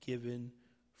which is given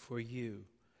for you.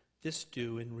 This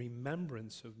do in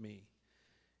remembrance of me.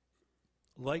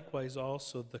 Likewise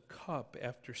also the cup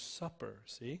after supper,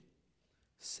 see?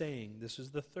 Saying, this is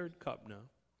the third cup now.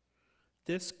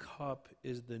 This cup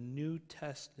is the New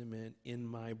Testament in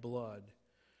my blood,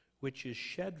 which is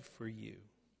shed for you.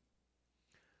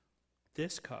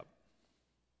 This cup,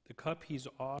 the cup he's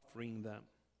offering them,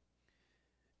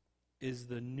 is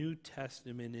the New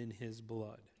Testament in his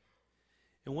blood.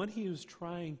 And what he was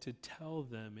trying to tell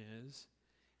them is,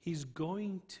 he's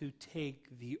going to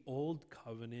take the old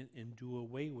covenant and do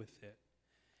away with it.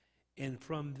 And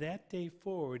from that day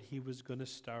forward, he was going to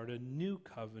start a new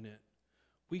covenant.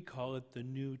 We call it the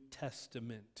New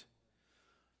Testament.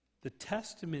 The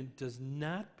testament does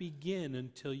not begin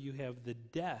until you have the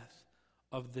death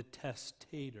of the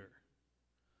testator.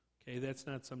 Okay, that's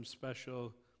not some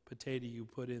special potato you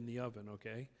put in the oven,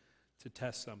 okay, to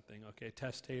test something, okay?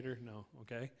 Testator? No,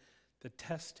 okay? The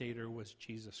testator was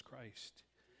Jesus Christ.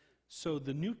 So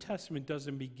the New Testament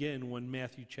doesn't begin when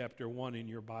Matthew chapter 1 in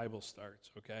your Bible starts,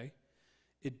 okay?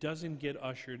 It doesn't get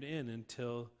ushered in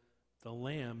until the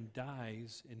Lamb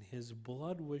dies and his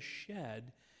blood was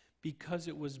shed, because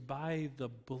it was by the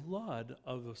blood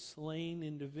of a slain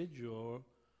individual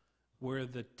where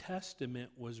the testament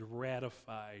was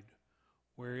ratified,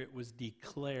 where it was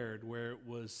declared, where it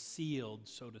was sealed,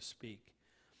 so to speak.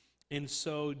 And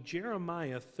so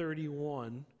Jeremiah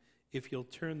 31, if you'll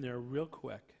turn there real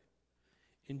quick.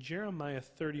 In Jeremiah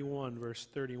 31, verse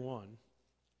 31,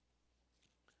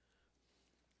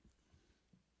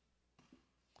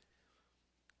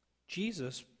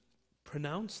 Jesus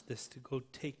pronounced this to go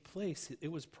take place.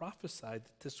 It was prophesied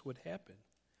that this would happen.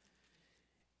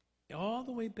 All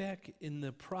the way back in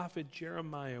the prophet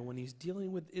Jeremiah, when he's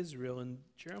dealing with Israel, in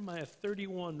Jeremiah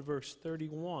 31, verse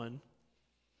 31,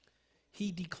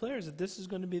 he declares that this is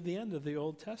going to be the end of the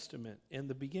Old Testament and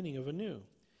the beginning of a new.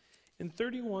 In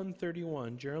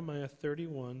 31:31, Jeremiah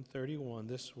 31:31,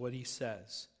 this is what he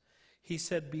says. He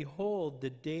said, behold, the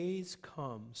days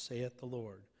come, saith the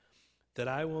Lord, that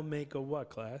I will make a what,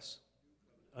 class?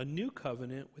 A new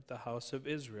covenant with the house of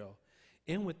Israel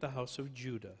and with the house of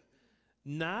Judah.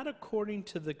 Not according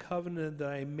to the covenant that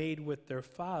I made with their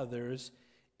fathers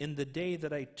in the day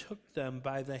that I took them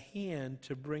by the hand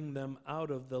to bring them out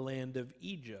of the land of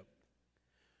Egypt,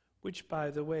 which,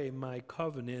 by the way, my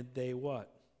covenant they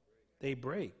what? They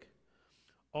break.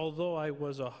 Although I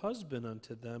was a husband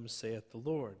unto them, saith the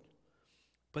Lord.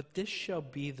 But this shall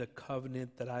be the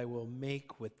covenant that I will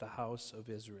make with the house of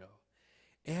Israel.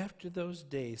 After those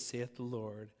days, saith the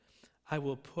Lord, I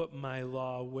will put my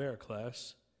law where,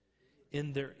 class?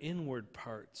 In their inward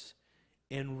parts,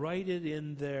 and write it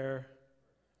in their,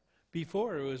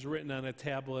 before it was written on a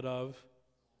tablet of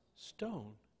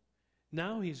stone.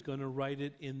 Now he's going to write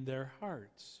it in their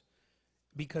hearts,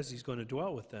 because he's going to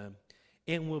dwell with them,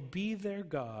 and will be their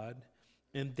God,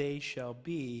 and they shall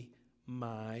be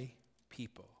my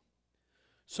people.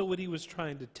 So what he was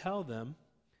trying to tell them,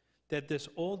 that this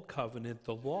old covenant,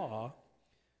 the law,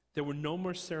 there were no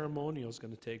more ceremonials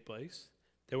going to take place.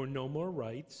 There were no more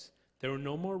rites. There were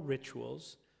no more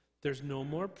rituals. There's no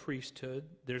more priesthood.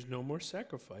 There's no more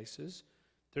sacrifices.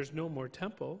 There's no more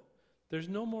temple. There's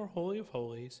no more Holy of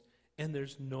Holies. And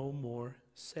there's no more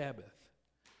Sabbath.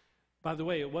 By the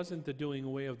way, it wasn't the doing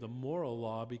away of the moral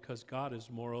law, because God is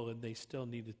moral and they still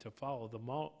needed to follow the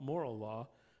moral law,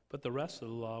 but the rest of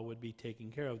the law would be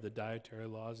taken care of, the dietary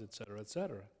laws, etc.,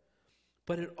 etc.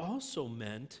 But it also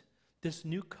meant this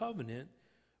new covenant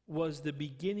was the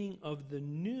beginning of the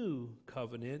new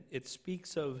covenant. It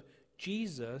speaks of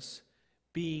Jesus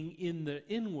being in the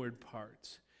inward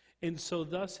parts. And so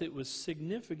thus it was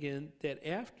significant that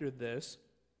after this,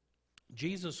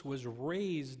 Jesus was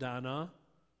raised on a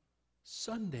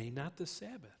Sunday, not the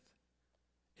Sabbath,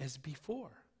 as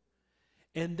before.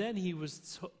 And then he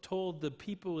was told the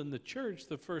people in the church,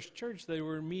 the first church, they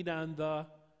were to meet on the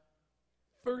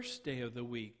first day of the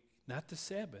week, not the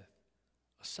Sabbath,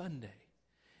 a Sunday.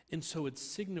 And so it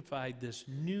signified this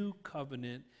new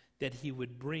covenant that he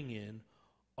would bring in,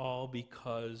 all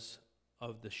because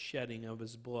of the shedding of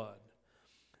his blood.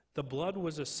 The blood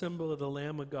was a symbol of the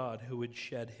Lamb of God who would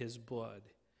shed his blood.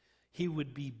 He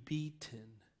would be beaten.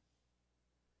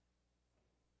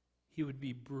 He would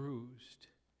be bruised.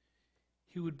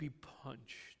 He would be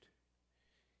punched.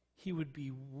 He would be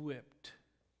whipped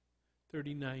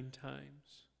 39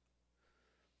 times.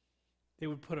 They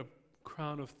would put a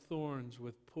crown of thorns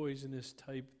with poisonous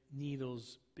type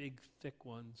needles, big thick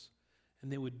ones,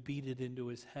 and they would beat it into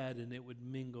his head and it would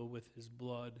mingle with his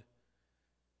blood.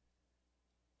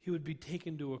 He would be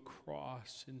taken to a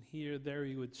cross, and there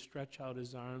he would stretch out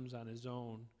his arms on his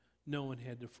own. No one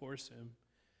had to force him.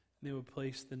 And they would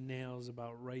place the nails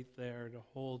about right there to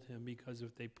hold him, because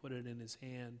if they put it in his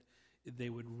hand,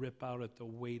 they would rip out at the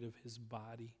weight of his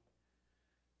body.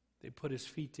 They put his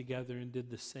feet together and did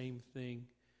the same thing.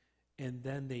 And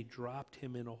then they dropped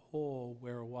him in a hole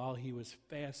where, while he was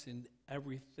fastened,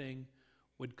 everything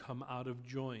would come out of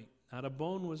joint. Not a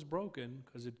bone was broken,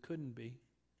 because it couldn't be.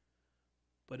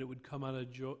 But it would come out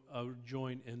of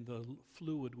joint, and the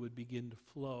fluid would begin to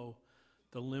flow.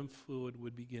 The lymph fluid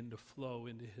would begin to flow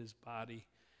into his body,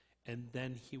 and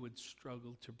then he would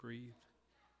struggle to breathe.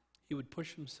 He would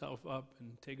push himself up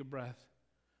and take a breath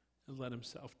and let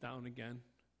himself down again.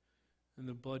 And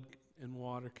the blood and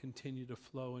water continued to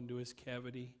flow into his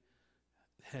cavity,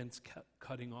 hence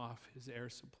cutting off his air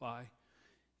supply.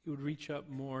 He would reach up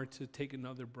more to take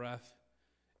another breath.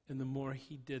 And the more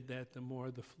he did that, the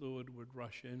more the fluid would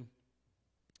rush in.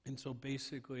 And so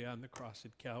basically on the cross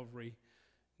at Calvary,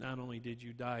 not only did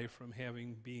you die from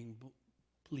being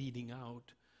bleeding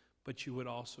out, but you would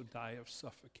also die of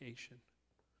suffocation.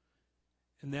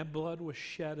 And that blood was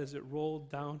shed as it rolled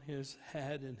down his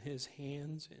head and his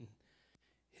hands and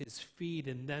his feet.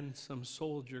 And then some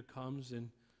soldier comes and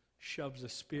shoves a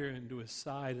spear into his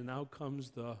side, and out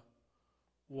comes the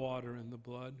water and the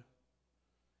blood,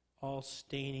 all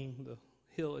staining the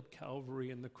hill at Calvary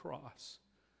and the cross.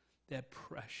 That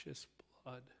precious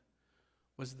blood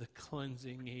was the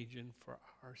cleansing agent for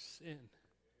our sin.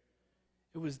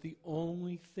 It was the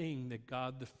only thing that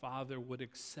God the Father would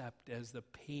accept as the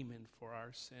payment for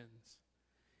our sins.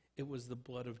 It was the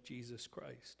blood of Jesus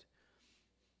Christ.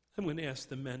 I'm going to ask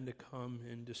the men to come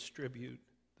and distribute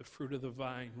the fruit of the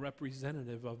vine,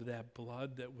 representative of that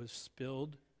blood that was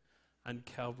spilled on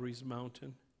Calvary's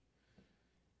mountain.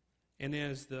 And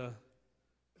as the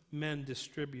men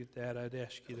distribute that, I'd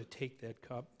ask you to take that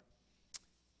cup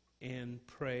and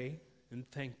pray and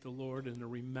thank the Lord in the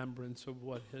remembrance of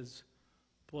what his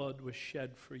blood was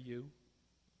shed for you.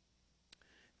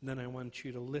 And then I want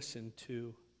you to listen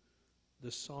to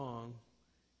the song,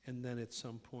 and then at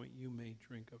some point you may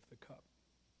drink of the cup.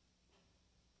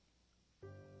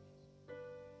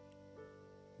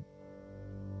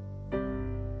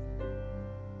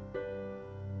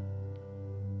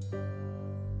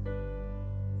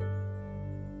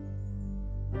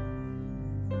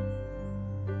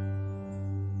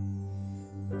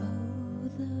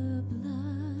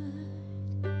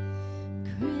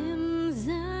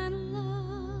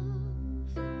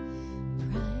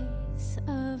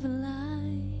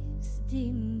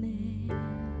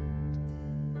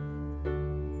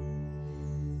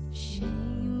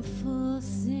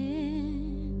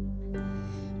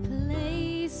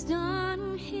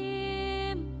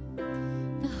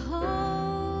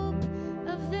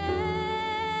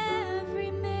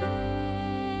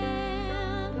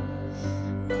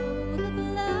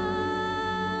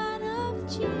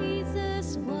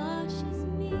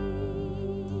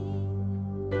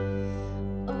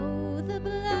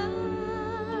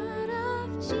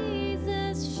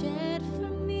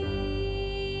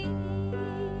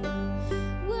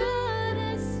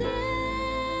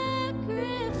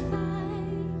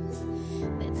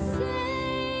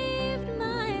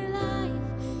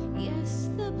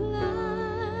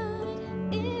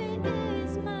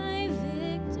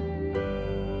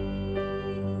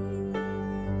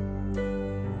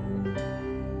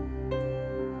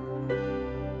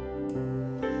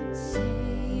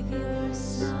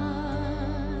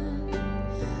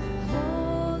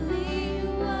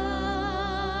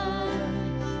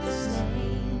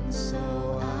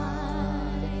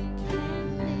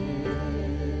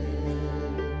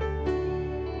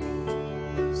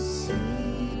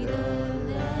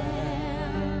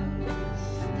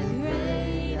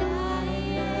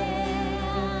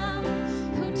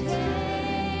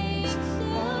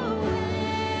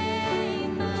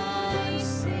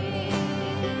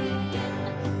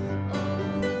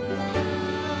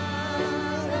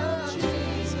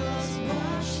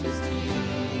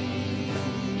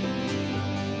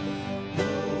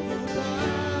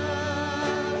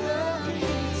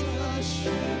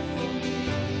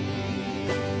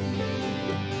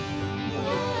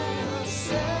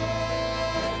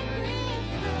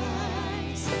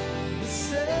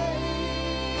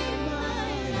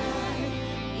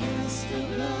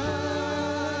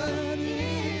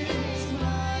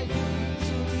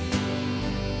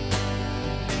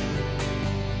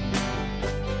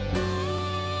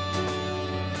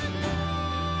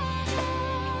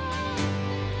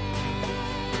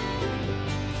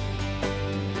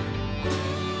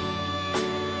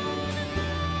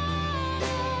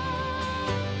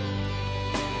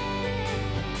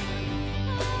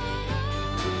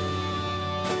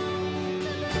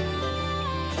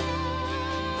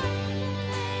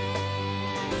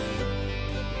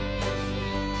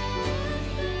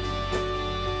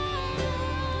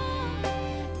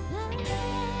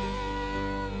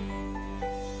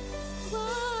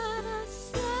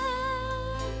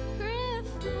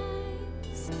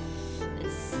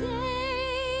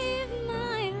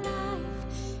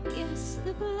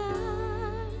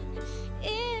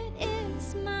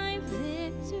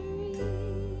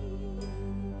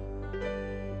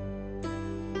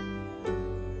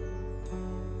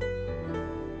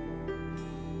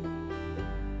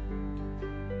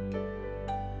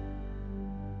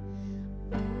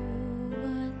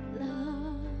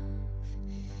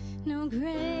 no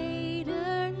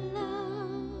greater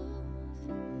love,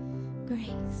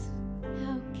 grace,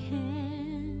 how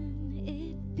can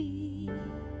it be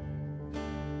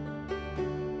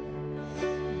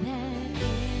that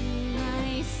in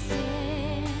my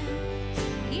sin,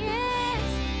 yes,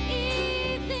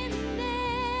 even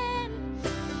then,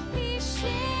 He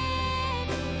shed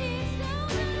His own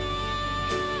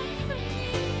blood for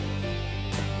me.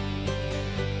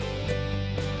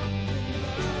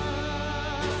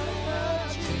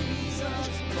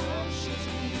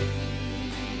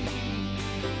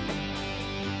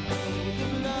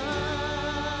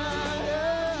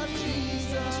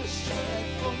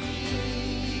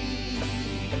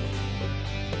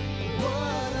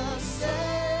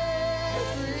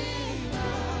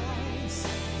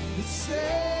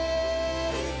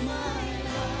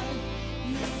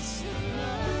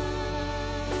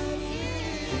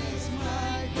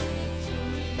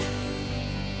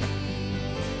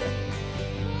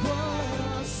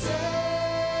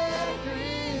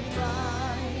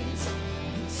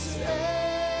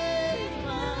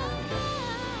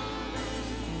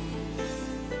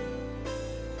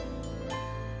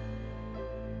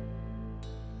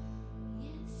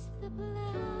 Yes, the blood,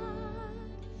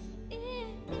 it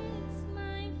is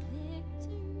my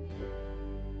victory.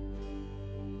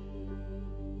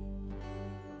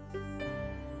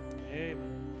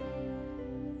 Amen.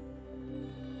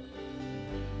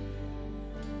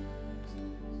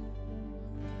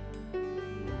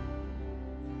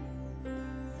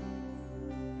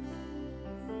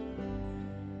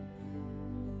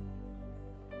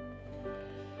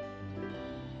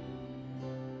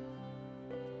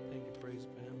 Thank you, praise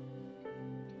band.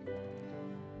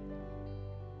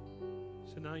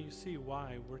 So now you see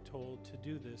why we're told to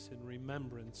do this in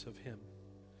remembrance of Him.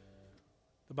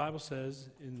 The Bible says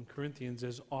in Corinthians,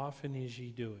 as often as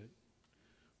ye do it.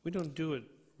 We don't do it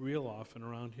real often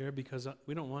around here because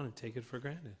we don't want to take it for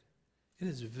granted. It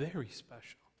is very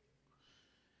special.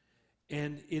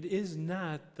 And it is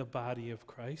not the body of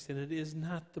Christ, and it is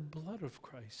not the blood of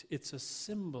Christ. It's a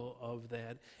symbol of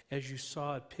that, as you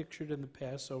saw it pictured in the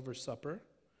Passover Supper,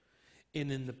 and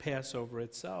in the Passover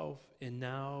itself, and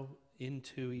now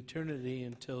into eternity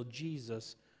until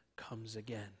Jesus comes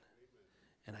again.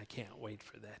 And I can't wait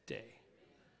for that day.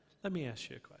 Let me ask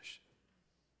you a question.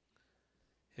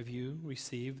 Have you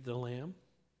received the Lamb?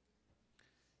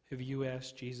 Have you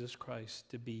asked Jesus Christ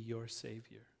to be your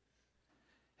Savior?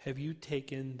 Have you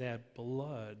taken that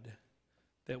blood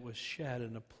that was shed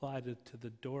and applied it to the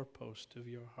doorpost of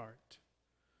your heart?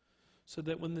 So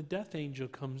that when the death angel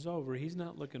comes over, he's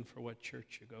not looking for what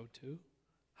church you go to,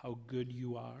 how good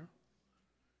you are,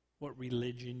 what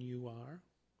religion you are.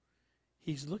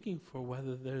 He's looking for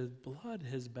whether the blood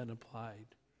has been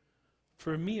applied.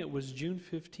 For me, it was June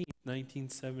 15th,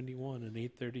 1971 at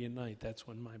 8:30 at night. That's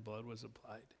when my blood was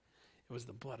applied. It was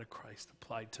the blood of Christ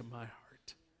applied to my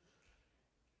heart.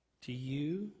 Do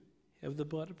you have the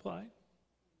blood applied?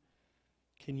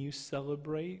 Can you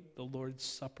celebrate the Lord's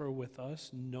Supper with us,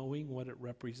 knowing what it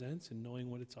represents and knowing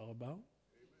what it's all about?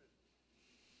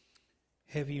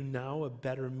 Have you now a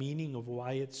better meaning of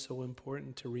why it's so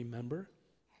important to remember?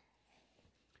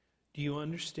 Do you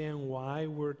understand why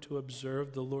we're to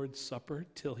observe the Lord's Supper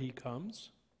till He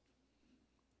comes?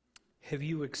 Have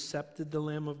you accepted the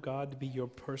Lamb of God to be your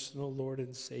personal Lord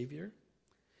and Savior?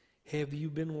 Have you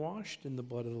been washed in the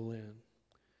blood of the Lamb?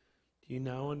 Do you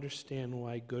now understand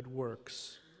why good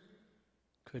works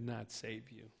could not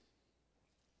save you?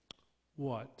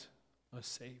 What a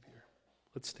Savior.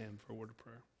 Let's stand for a word of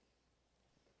prayer.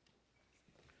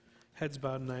 Heads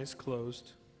bowed and eyes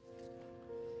closed.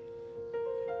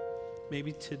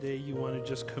 Maybe today you want to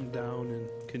just come down and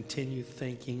continue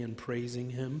thanking and praising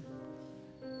Him.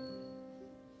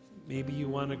 Maybe you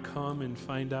want to come and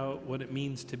find out what it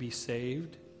means to be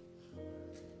saved.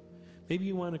 Maybe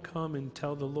you want to come and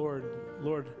tell the Lord,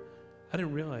 Lord, I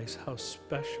didn't realize how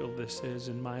special this is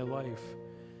in my life.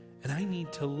 And I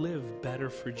need to live better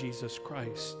for Jesus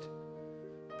Christ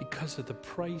because of the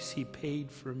price He paid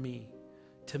for me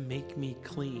to make me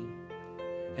clean.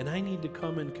 And I need to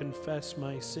come and confess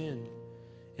my sin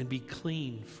and be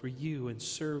clean for you and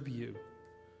serve you.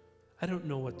 I don't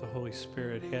know what the Holy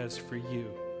Spirit has for you.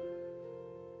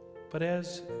 But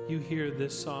as you hear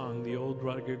this song, The Old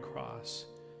Rugged Cross,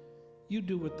 you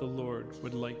do what the Lord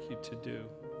would like you to do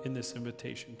in this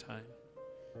invitation time.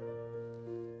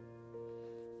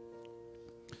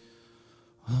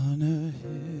 On a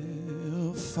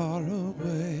hill far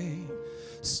away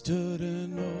stood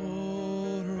an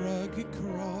old rugged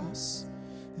cross,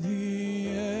 the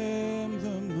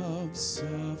emblem of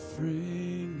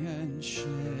suffering and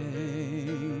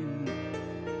shame.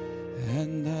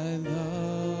 And And I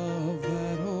love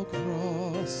that old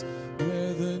cross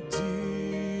where the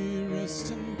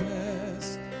dearest and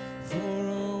best for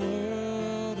a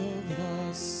world of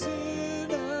lost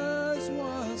sinners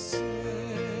was slain.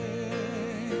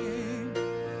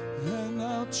 And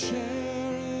I'll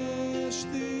cherish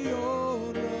the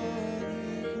old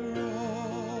rugged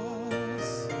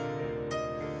cross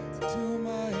till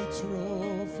my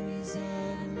trophies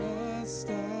at last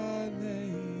I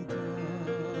lay down.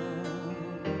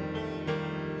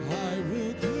 I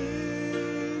will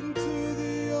cling to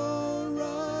the old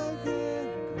rugged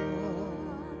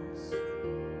cross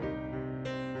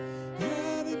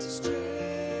and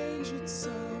exchange it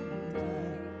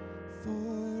someday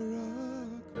for a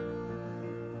crown.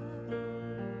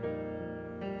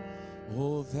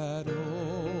 Oh, that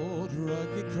old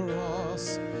rugged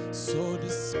cross, so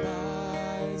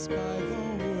despised by the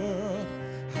world,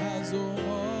 has a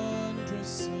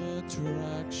wondrous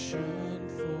attraction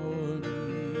for me.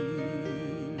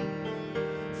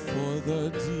 For the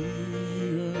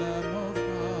dear Lamb of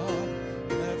God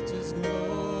left his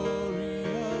glory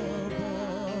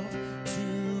above to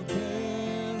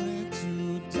bear it to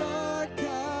dark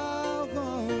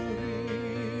Calvary.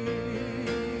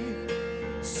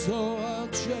 So I'll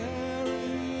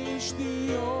cherish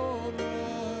the old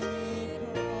rugged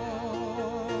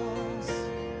cross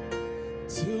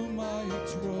till my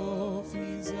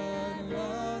trophies at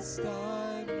last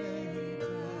I lay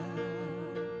down.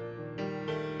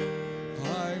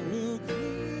 I will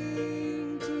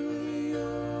cling to the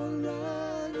old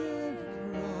rugged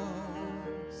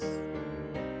cross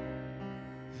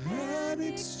and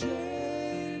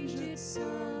exchange it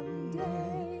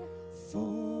someday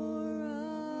for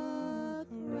a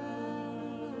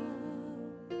crown.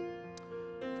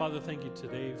 Father, thank you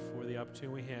today for the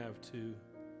opportunity we have to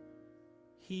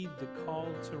heed the call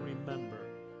to remember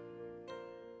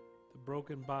the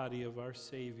broken body of our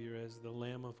Savior as the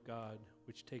Lamb of God,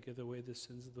 which taketh away the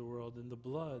sins of the world, and the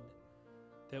blood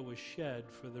that was shed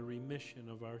for the remission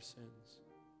of our sins.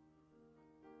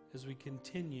 As we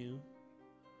continue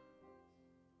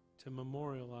to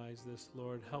memorialize this,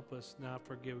 Lord, help us not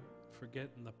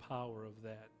forgetting the power of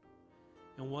that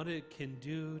and what it can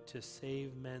do to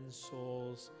save men's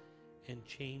souls and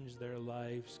change their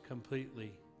lives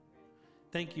completely.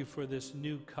 Thank you for this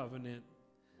new covenant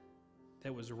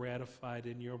that was ratified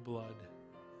in your blood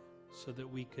so that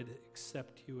we could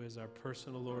accept you as our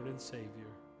personal Lord and Savior.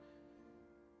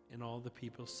 And all the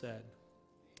people said,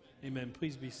 amen.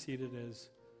 Please be seated as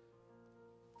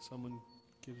someone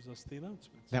gives us the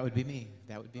announcements. That would be me.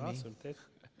 That would be me. Awesome.